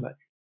been talking about.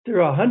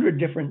 There are 100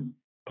 different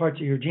parts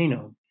of your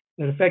genome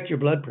that affect your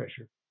blood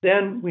pressure.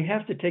 Then we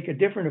have to take a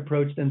different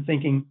approach than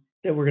thinking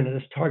that we're going to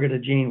just target a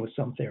gene with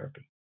some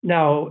therapy.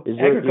 Now, is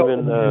there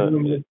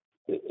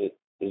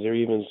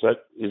even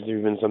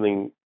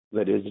something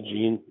that is a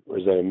gene, or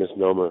is that a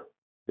misnomer?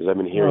 Because I've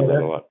been hearing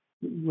that a lot.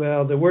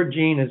 Well, the word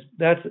gene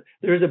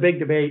there's a big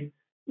debate.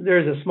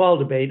 There's a small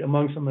debate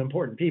among some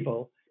important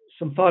people,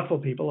 some thoughtful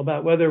people,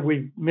 about whether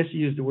we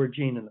misused the word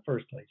gene in the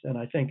first place. And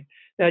I think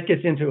that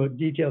gets into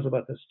details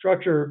about the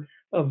structure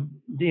of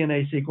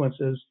DNA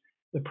sequences,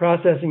 the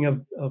processing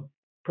of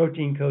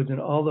protein codes, and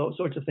all those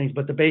sorts of things.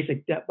 But the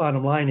basic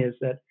bottom line is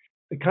that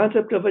the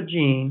concept of a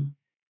gene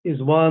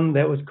is one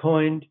that was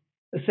coined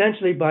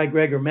essentially by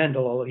Gregor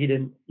Mendel, although he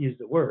didn't use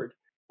the word.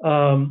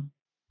 And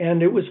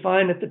it was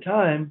fine at the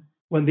time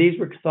when these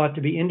were thought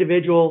to be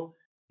individual,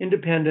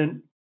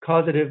 independent,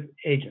 causative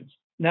agents.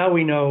 Now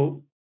we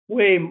know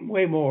way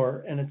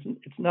more, and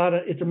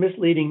it's a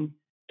misleading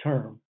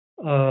term.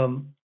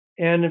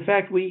 And in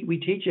fact,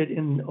 we teach it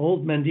in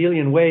old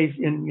Mendelian ways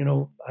in,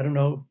 I don't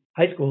know,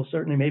 high school,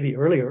 certainly maybe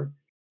earlier,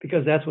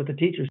 because that's what the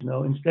teachers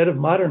know, instead of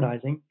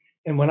modernizing.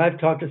 And when I've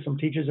talked to some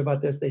teachers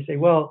about this, they say,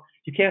 well,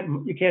 you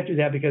can't do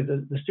that because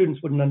the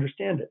students wouldn't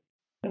understand it.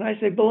 And I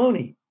say,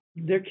 baloney.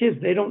 They're kids.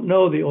 They don't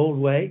know the old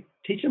way.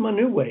 Teach them a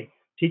new way.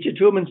 Teach it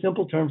to them in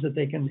simple terms that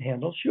they can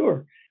handle,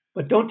 sure.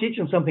 But don't teach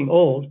them something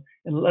old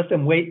and let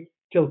them wait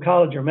till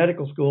college or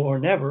medical school or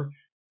never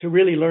to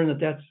really learn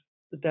that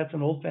that's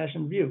an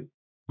old-fashioned view.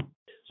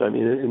 So, I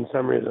mean, in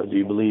summary, though, do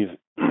you believe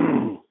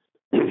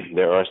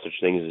there are such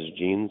things as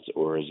genes,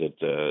 or is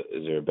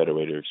there a better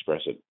way to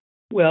express it?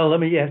 Well, let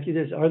me ask you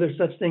this. Are there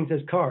such things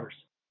as cars?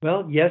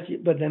 Well, yes,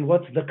 but then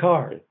what's the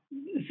car?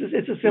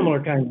 It's a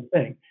similar kind of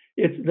thing.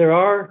 There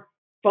are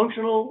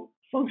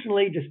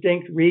functionally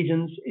distinct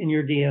regions in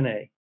your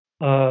DNA.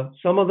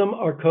 Some of them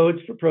are codes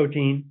for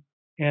protein,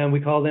 and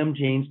we call them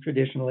genes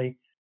traditionally.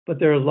 But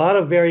there are a lot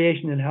of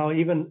variation in how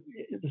even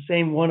the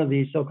same one of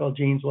these so-called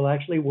genes will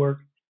actually work,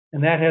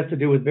 and that has to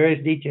do with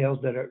various details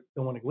that I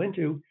don't want to go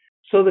into.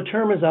 So the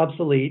term is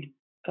obsolete.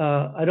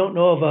 I don't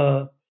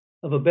know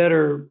of a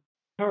better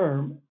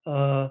term.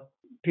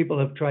 People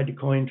have tried to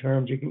coin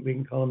terms. We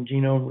can call them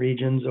genome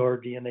regions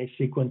or DNA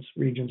sequence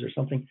regions or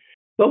something.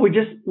 But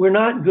we're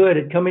not good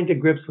at coming to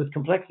grips with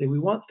complexity. We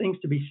want things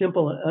to be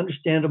simple and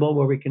understandable,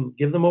 where we can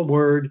give them a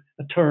word,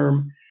 a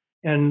term,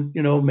 and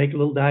make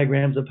little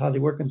diagrams of how they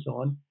work and so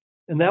on.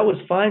 And that was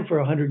fine for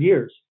 100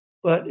 years,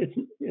 but it's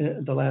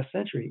the last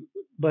century.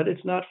 But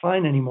it's not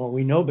fine anymore.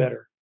 We know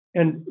better,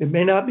 and it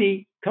may not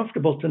be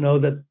comfortable to know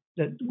that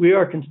we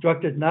are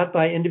constructed not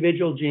by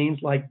individual genes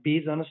like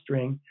beads on a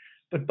string,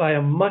 but by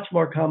a much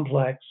more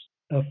complex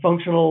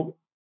functional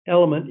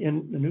element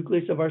in the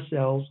nucleus of our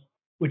cells,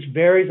 which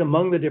varies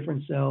among the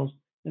different cells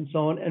and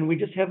so on. And we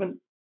just haven't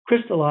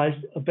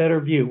crystallized a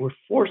better view. We're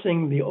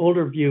forcing the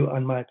older view,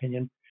 in my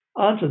opinion,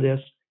 onto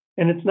this,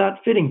 and it's not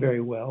fitting very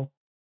well.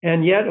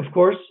 And yet, of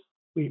course,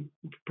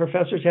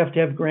 professors have to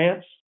have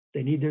grants.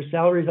 They need their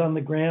salaries on the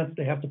grants.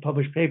 They have to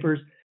publish papers.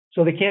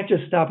 So they can't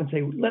just stop and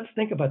say, let's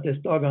think about this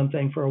doggone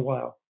thing for a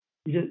while.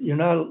 Your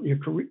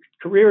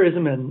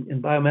careerism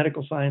in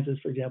biomedical sciences,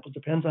 for example,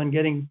 depends on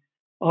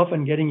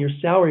often getting your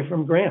salary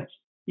from grants.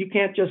 You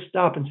can't just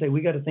stop and say,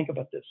 we got to think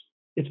about this.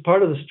 It's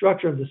part of the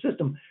structure of the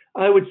system.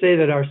 I would say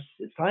that our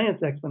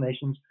science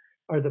explanations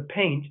are the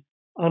paint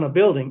on a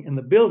building, and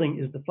the building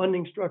is the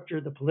funding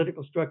structure, the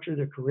political structure,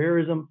 the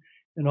careerism,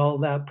 and all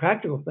that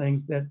practical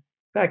things that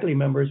faculty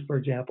members, for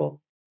example,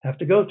 have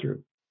to go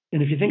through.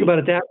 And if you think about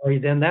it that way,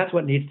 then that's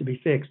what needs to be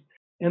fixed.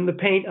 And the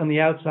paint on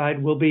the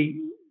outside will be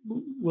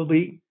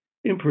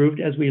improved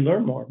as we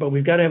learn more. But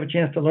we've got to have a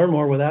chance to learn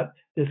more without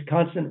this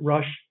constant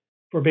rush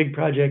for big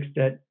projects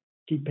that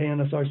keep paying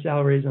us our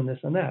salaries and this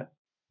and that.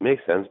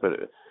 Makes sense. But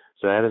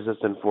so how does this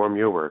inform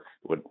your work?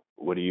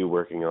 What are you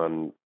working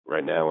on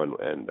right now?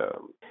 And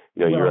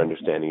your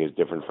understanding is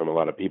different from a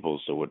lot of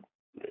people's. So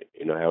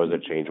how has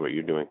it changed what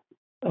you're doing?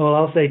 Well,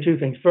 I'll say two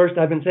things. First,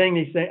 I've been saying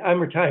these things.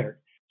 I'm retired.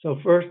 So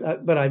first,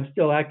 but I'm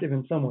still active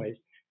in some ways.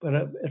 But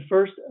at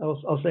first,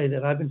 I'll say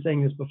that I've been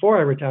saying this before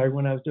I retired.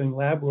 When I was doing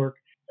lab work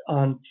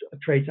on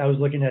traits, I was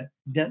looking at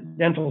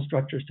dental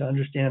structures to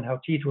understand how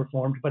teeth were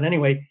formed. But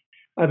anyway,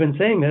 I've been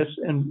saying this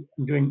and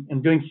doing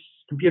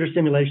computer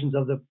simulations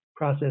of the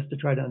process to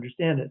try to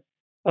understand it.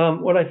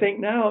 What I think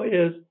now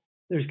is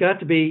there's got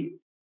to be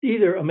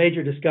either a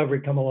major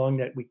discovery come along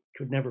that we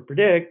could never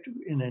predict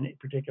in any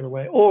particular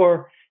way,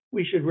 or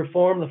we should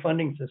reform the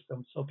funding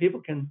system so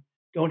people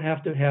don't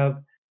have to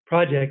have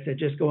projects that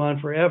just go on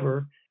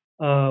forever,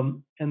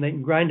 and they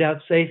can grind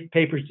out safe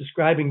papers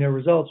describing their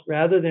results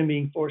rather than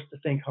being forced to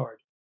think hard.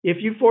 If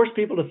you force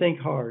people to think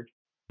hard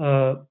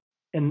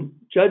and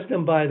judge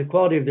them by the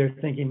quality of their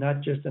thinking,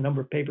 not just the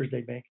number of papers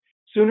they make,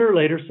 sooner or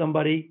later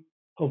somebody,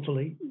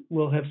 hopefully,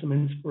 will have some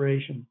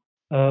inspiration.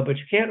 But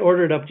you can't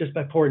order it up just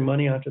by pouring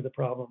money onto the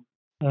problem.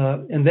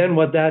 And then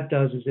what that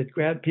does is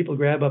people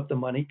grab up the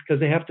money because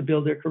they have to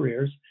build their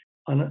careers,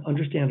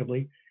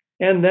 understandably.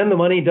 And then the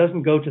money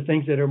doesn't go to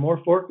things that are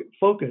more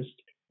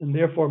focused and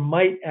therefore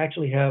might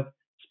actually have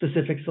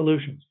specific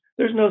solutions.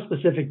 There's no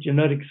specific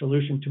genetic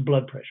solution to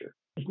blood pressure.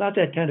 It's not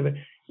that kind of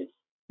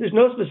there's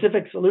no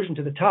specific solution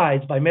to the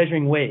tides by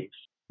measuring waves.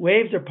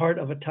 Waves are part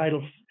of a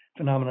tidal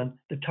phenomenon.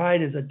 The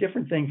tide is a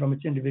different thing from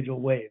its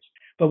individual waves.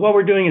 But what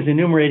we're doing is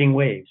enumerating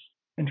waves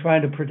and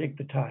trying to predict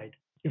the tide,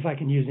 if I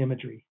can use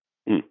imagery.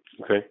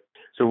 Okay.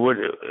 So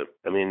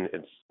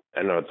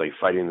it's like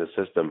fighting the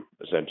system,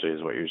 essentially,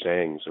 is what you're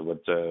saying. So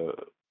what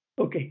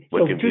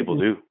can people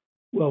do?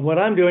 Well, what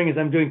I'm doing is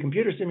I'm doing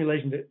computer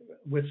simulations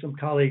with some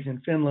colleagues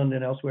in Finland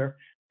and elsewhere,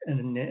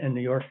 and in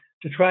New York,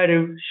 to try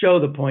to show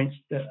the points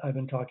that I've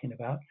been talking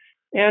about.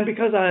 And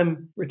because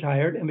I'm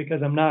retired and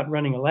because I'm not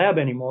running a lab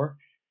anymore,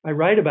 I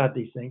write about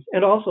these things.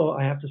 And also,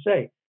 I have to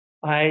say,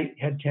 I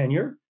had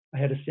tenure, I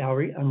had a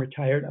salary, I'm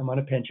retired, I'm on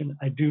a pension.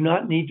 I do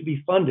not need to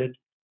be funded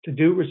to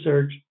do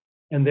research,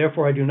 and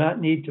therefore I do not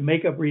need to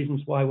make up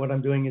reasons why what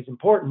I'm doing is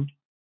important.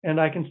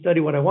 And I can study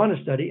what I want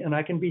to study, and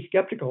I can be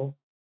skeptical,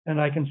 and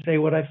I can say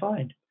what I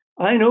find.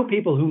 I know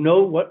people who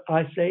know what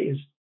I say is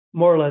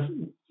more or less,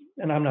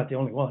 and I'm not the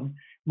only one,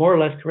 more or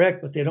less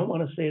correct, but they don't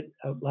want to say it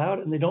out loud,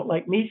 and they don't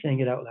like me saying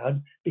it out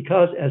loud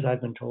because, as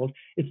I've been told,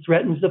 it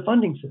threatens the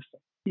funding system.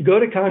 You go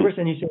to Congress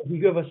and you say, if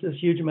you give us this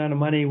huge amount of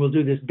money, we'll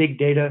do this big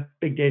data.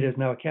 Big data is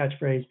now a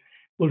catchphrase.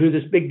 We'll do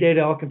this big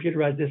data, I'll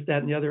computerize this,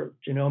 that, and the other,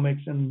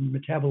 genomics and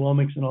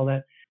metabolomics and all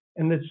that.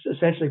 And it's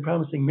essentially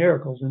promising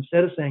miracles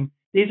instead of saying,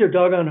 these are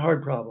doggone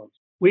hard problems.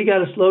 We got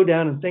to slow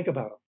down and think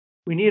about them.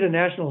 We need a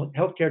national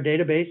healthcare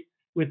database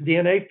with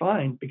DNA,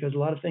 fine, because a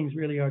lot of things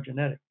really are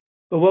genetic.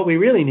 But what we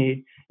really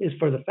need is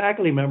for the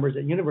faculty members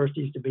at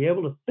universities to be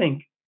able to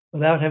think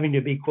without having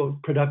to be,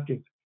 quote,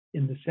 productive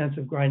in the sense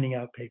of grinding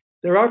out paper.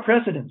 There are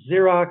precedents.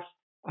 Xerox,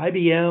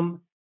 IBM,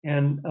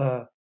 and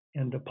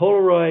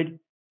Polaroid,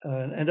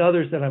 and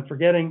others that I'm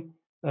forgetting,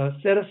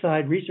 set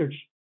aside research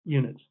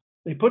units.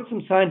 They put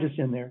some scientists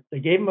in there. They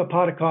gave them a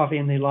pot of coffee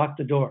and they locked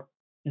the door.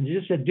 And they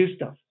just said, do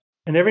stuff.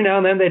 And every now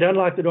and then they'd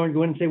unlock the door and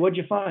go in and say, what'd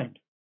you find?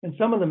 And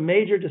some of the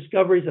major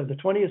discoveries of the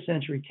 20th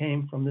century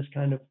came from this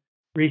kind of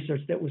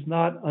research that was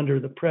not under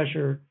the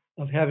pressure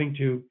of having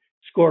to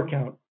score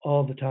count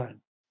all the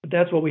time. But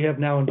that's what we have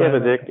now in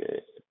biomedical.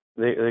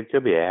 There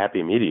could be a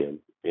happy medium,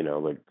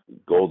 like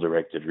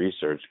goal-directed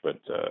research, but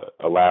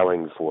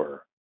allowing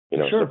for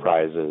Sure.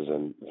 surprises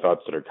and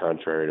thoughts that are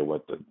contrary to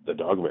what the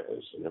dogma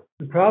is.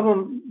 The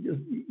problem,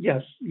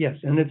 yes,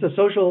 and it's a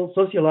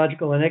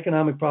sociological, and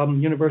economic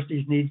problem.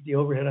 Universities need the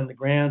overhead on the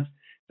grants,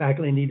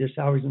 faculty need their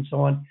salaries, and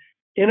so on.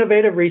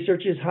 Innovative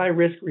research is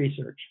high-risk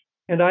research,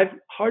 and I've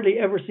hardly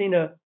ever seen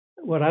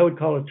what I would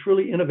call a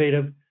truly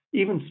innovative,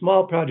 even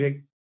small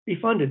project be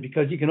funded,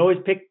 because you can always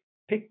pick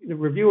the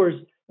reviewers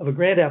of a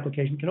grant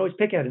application can always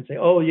pick at it and say,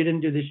 oh, you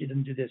didn't do this, you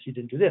didn't do this, you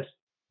didn't do this.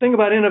 The thing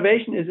about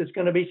innovation is it's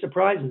going to be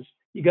surprises.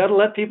 You got to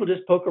let people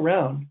just poke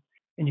around,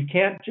 and you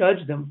can't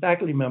judge them,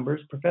 faculty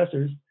members,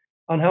 professors,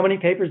 on how many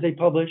papers they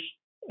publish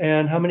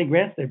and how many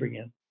grants they bring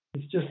in.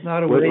 It's just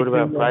not a way. What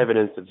about private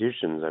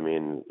institutions? I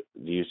mean,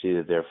 do you see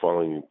that they're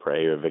falling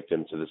prey or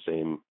victim to the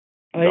same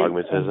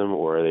dogmatism,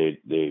 or are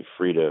they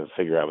free to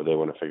figure out what they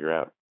want to figure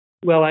out?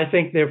 Well, I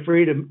think they're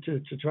free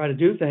to try to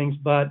do things,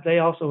 but they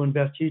also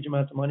invest huge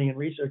amounts of money in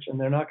research, and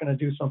they're not going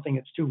to do something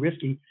that's too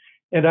risky.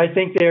 And I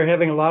think they're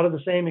having a lot of the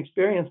same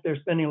experience. They're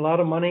spending a lot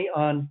of money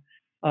on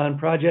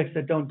projects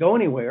that don't go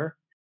anywhere.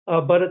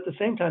 But at the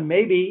same time,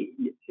 maybe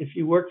if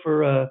you work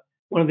for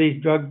one of these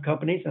drug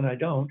companies, and I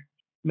don't,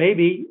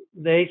 maybe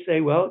they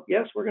say, well,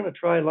 yes, we're going to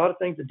try a lot of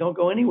things that don't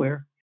go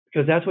anywhere,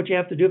 because that's what you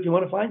have to do if you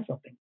want to find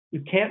something.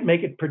 You can't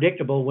make it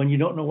predictable when you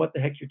don't know what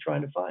the heck you're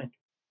trying to find.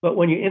 But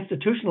when you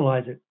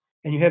institutionalize it,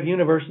 and you have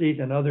universities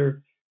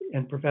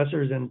and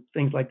professors and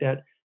things like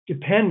that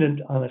dependent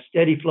on a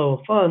steady flow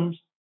of funds,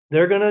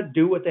 they're going to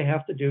do what they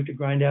have to do to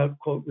grind out,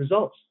 quote,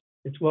 results.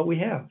 It's what we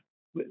have.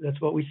 That's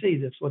what we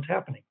see. That's what's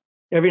happening.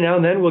 Every now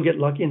and then we'll get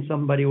lucky and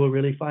somebody will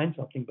really find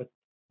something, but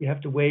you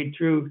have to wade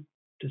through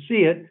to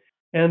see it.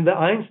 And the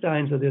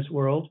Einsteins of this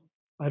world,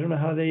 I don't know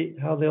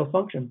how they'll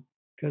function,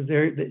 because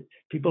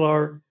people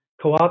are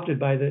co-opted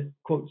by the,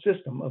 quote,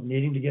 system of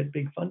needing to get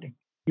big funding.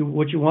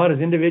 What you want is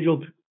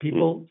individual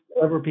people,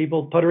 clever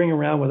people puttering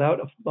around without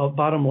a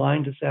bottom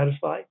line to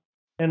satisfy.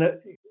 And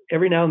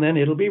every now and then,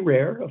 it'll be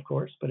rare, of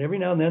course, but every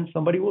now and then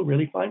somebody will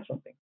really find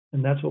something.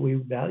 And that's what we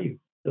value.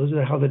 Those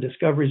are how the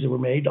discoveries were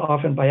made,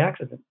 often by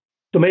accident.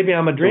 So maybe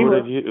I'm a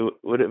dreamer. So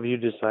what have you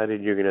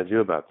decided you're going to do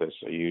about this?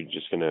 Are you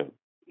just going to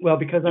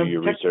do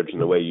your research in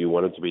the way you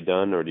want it to be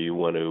done, or do you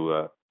want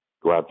to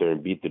go out there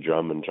and beat the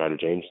drum and try to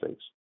change things?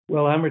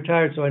 Well, I'm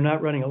retired, so I'm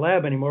not running a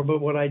lab anymore. But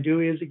what I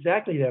do is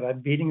exactly that. I'm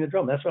beating the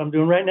drum. That's what I'm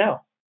doing right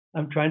now.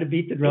 I'm trying to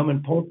beat the drum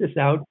and point this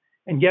out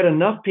and get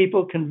enough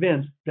people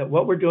convinced that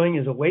what we're doing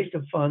is a waste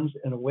of funds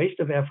and a waste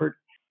of effort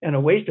and a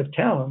waste of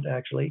talent,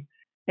 actually,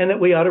 and that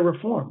we ought to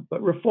reform.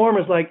 But reform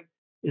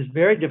is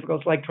very difficult.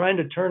 It's like trying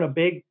to turn a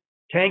big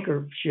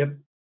tanker ship,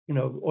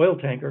 oil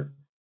tanker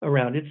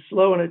around. It's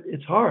slow and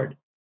it's hard.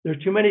 There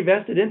are too many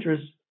vested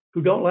interests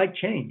who don't like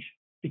change,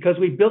 because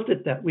we built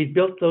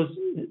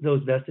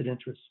those vested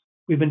interests.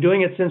 We've been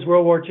doing it since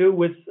World War II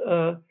with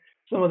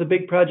some of the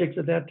big projects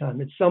at that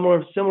time. It's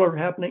similar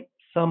happening.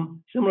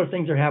 Some similar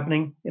things are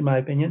happening, in my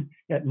opinion,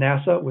 at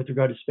NASA with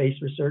regard to space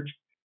research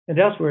and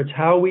elsewhere. It's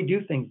how we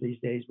do things these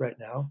days right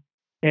now.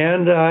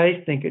 And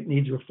I think it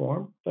needs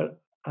reform,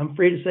 but I'm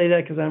free to say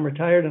that because I'm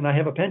retired and I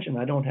have a pension.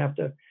 I don't have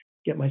to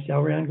get my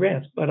salary on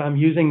grants, but I'm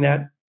using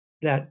that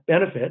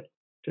benefit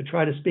to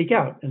try to speak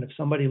out. And if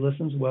somebody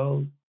listens,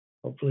 well,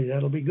 hopefully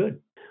that'll be good.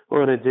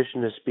 Well, in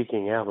addition to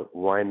speaking out,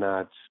 why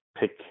not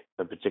pick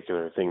a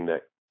particular thing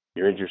that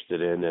you're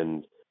interested in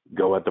and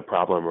go at the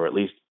problem, or at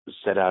least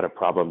set out a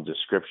problem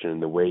description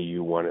the way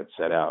you want it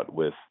set out,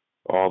 with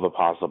all the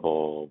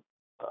possible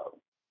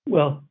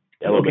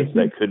elements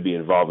that could be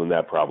involved in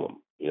that problem?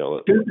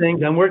 Two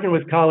things. I'm working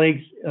with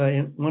colleagues,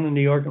 one in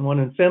New York and one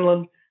in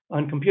Finland,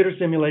 on computer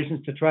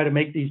simulations to try to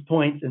make these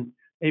points and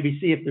maybe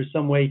see if there's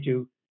some way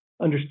to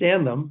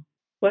understand them.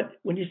 But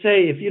when you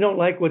say, if you don't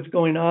like what's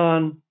going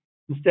on,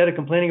 instead of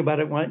complaining about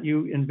it, why don't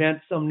you invent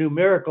some new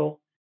miracle?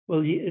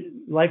 Well,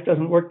 life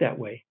doesn't work that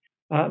way.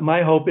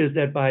 My hope is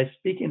that by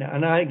speaking,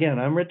 and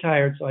I'm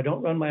retired, so I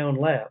don't run my own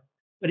lab.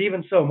 But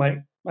even so,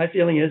 my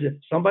feeling is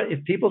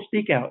if people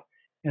speak out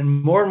and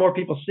more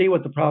people see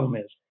what the problem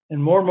is,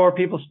 and more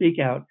people speak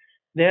out,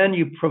 then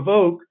you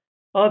provoke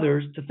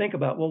others to think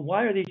about, well,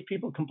 why are these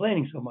people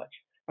complaining so much?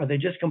 Are they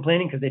just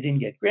complaining because they didn't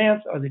get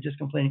grants? Are they just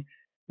complaining?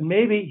 And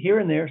maybe here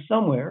and there,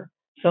 somewhere,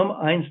 some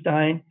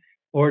Einstein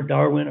or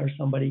Darwin or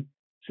somebody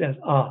says,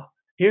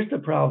 here's the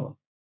problem.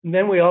 And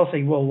then we all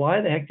say, well,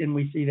 why the heck didn't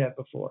we see that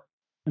before?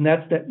 And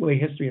that's that way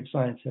history of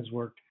science has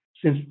worked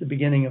since the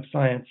beginning of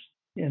science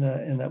in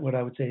that what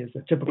I would say is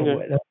a typical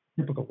way. That's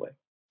a typical way.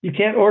 You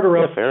can't order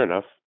up. Yeah, fair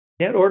enough.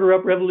 Can't order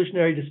up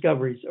revolutionary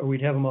discoveries, or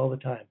we'd have them all the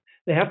time.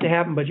 They have to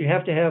happen, but you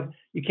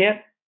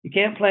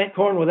can't plant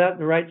corn without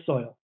the right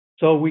soil.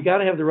 So we got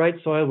to have the right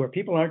soil where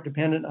people aren't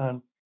dependent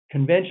on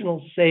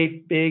conventional,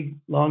 safe, big,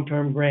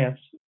 long-term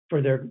grants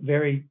for their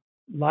very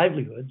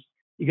livelihoods.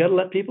 You got to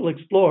let people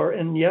explore,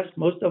 and yes,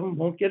 most of them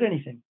won't get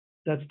anything.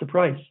 That's the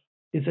price.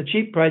 It's a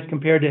cheap price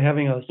compared to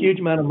having a huge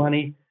amount of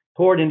money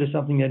poured into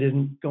something that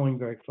isn't going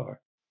very far,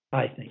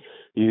 I think.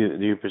 Do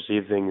you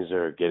perceive things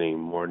are getting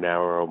more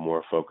narrow,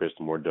 more focused,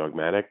 more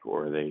dogmatic,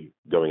 or are they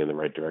going in the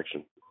right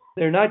direction?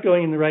 They're not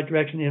going in the right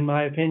direction, in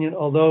my opinion,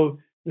 although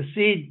the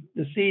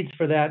seeds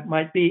for that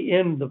might be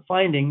in the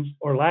findings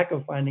or lack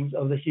of findings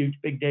of the huge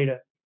big data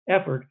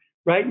effort.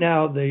 Right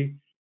now, the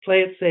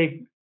play it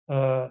safe,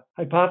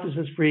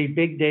 hypothesis-free,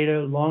 big data,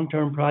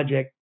 long-term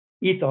project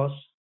ethos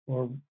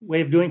or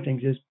way of doing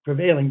things is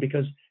prevailing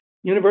because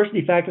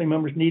university faculty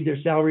members need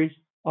their salaries,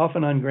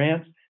 often on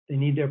grants. They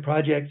need their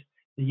projects.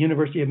 The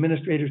university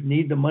administrators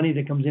need the money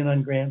that comes in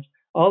on grants.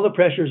 All the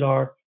pressures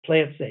are play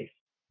it safe.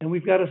 And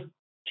we've got to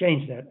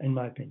change that, in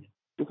my opinion.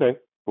 Okay.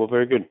 Well,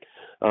 very good.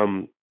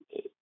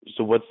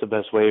 So what's the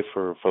best way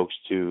for folks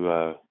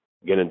to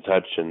get in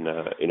touch and,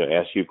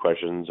 ask you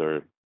questions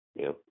or,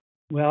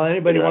 well,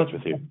 anybody wants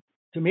with you?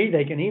 To me,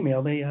 they can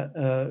email me.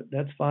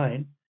 That's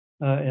fine.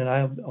 And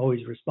I'll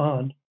always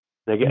respond.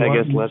 I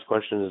guess last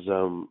question is,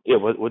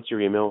 what's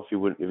your email if you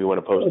want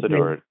to post it,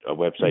 or a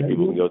website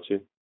people can go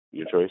to?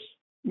 Your choice.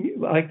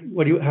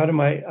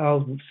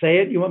 I'll say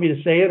it. You want me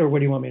to say it, or what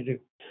do you want me to do?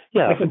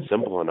 Yeah, if it's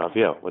simple enough.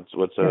 Yeah.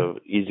 What's a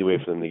easy way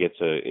for them to get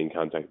in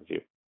contact with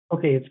you?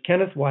 Okay, it's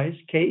Kenneth Weiss,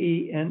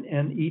 KENNETHWEISS,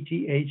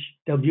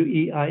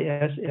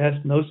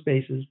 no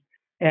spaces,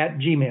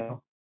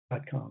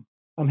 @gmail.com.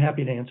 I'm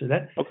happy to answer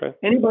that. Okay.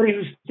 Anybody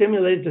who's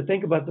stimulated to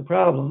think about the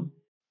problem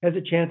has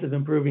a chance of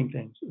improving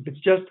things. If it's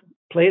just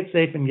play it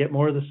safe and get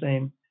more of the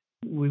same,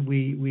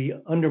 we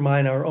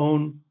undermine our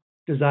own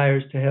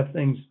desires to have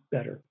things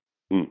better.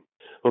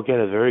 Well,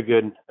 Kenneth, very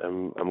good.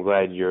 I'm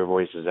glad your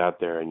voice is out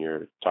there and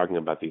you're talking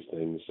about these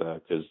things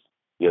because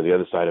the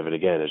other side of it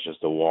again is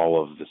just a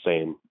wall of the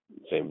same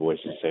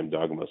voices, same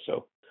dogma.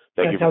 So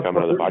thank you for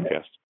coming on the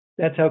podcast.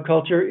 That's how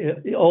culture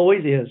it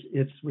always is.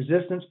 It's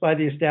resistance by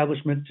the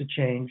establishment to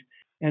change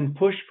and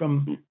push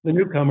from the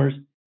newcomers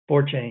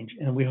for change.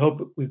 And we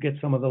hope we get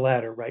some of the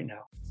latter right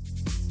now.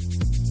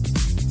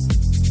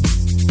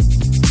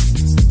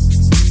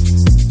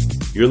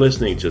 You're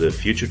listening to the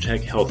Future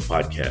Tech Health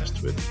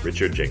Podcast with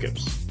Richard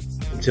Jacobs.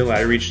 Until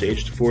I reached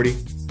age 40,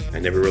 I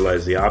never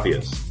realized the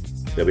obvious,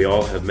 that we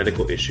all have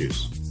medical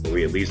issues, or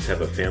we at least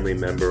have a family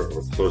member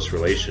or close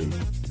relation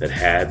that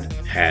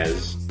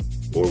has,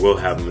 or will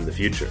have them in the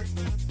future.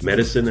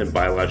 Medicine and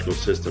biological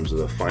systems are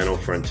the final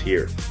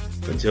frontier.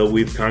 Until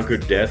we've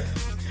conquered death,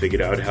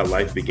 figured out how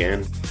life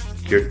began,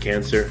 cured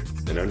cancer,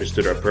 and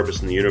understood our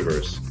purpose in the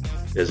universe,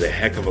 there's a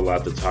heck of a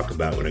lot to talk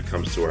about when it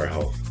comes to our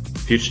health.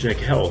 Future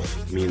Tech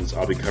Health means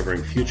I'll be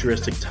covering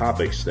futuristic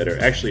topics that are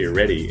actually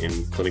already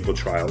in clinical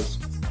trials,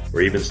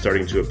 or even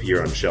starting to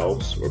appear on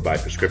shelves or by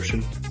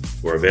prescription,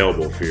 or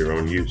available for your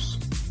own use.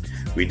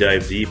 We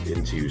dive deep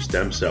into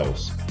stem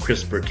cells,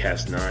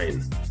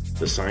 CRISPR-Cas9,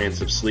 the science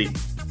of sleep,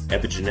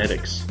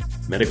 epigenetics,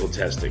 medical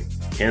testing,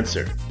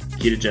 cancer,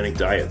 ketogenic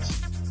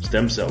diets,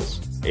 stem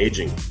cells,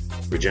 aging,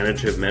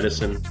 regenerative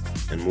medicine,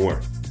 and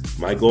more.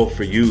 My goal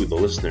for you, the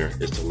listener,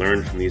 is to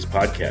learn from these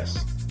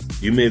podcasts.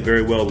 You may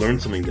very well learn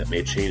something that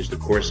may change the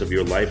course of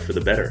your life for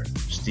the better,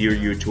 steer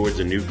you towards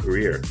a new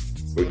career,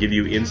 or give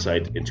you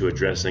insight into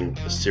addressing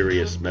a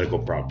serious medical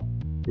problem.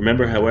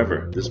 Remember,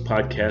 however, this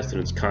podcast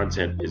and its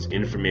content is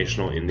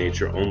informational in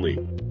nature only.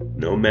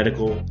 No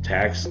medical,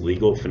 tax,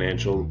 legal,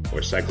 financial,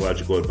 or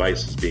psychological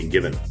advice is being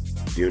given.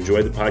 If you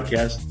enjoyed the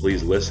podcast,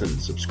 please listen,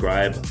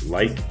 subscribe,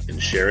 like,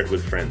 and share it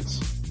with friends.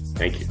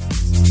 Thank you.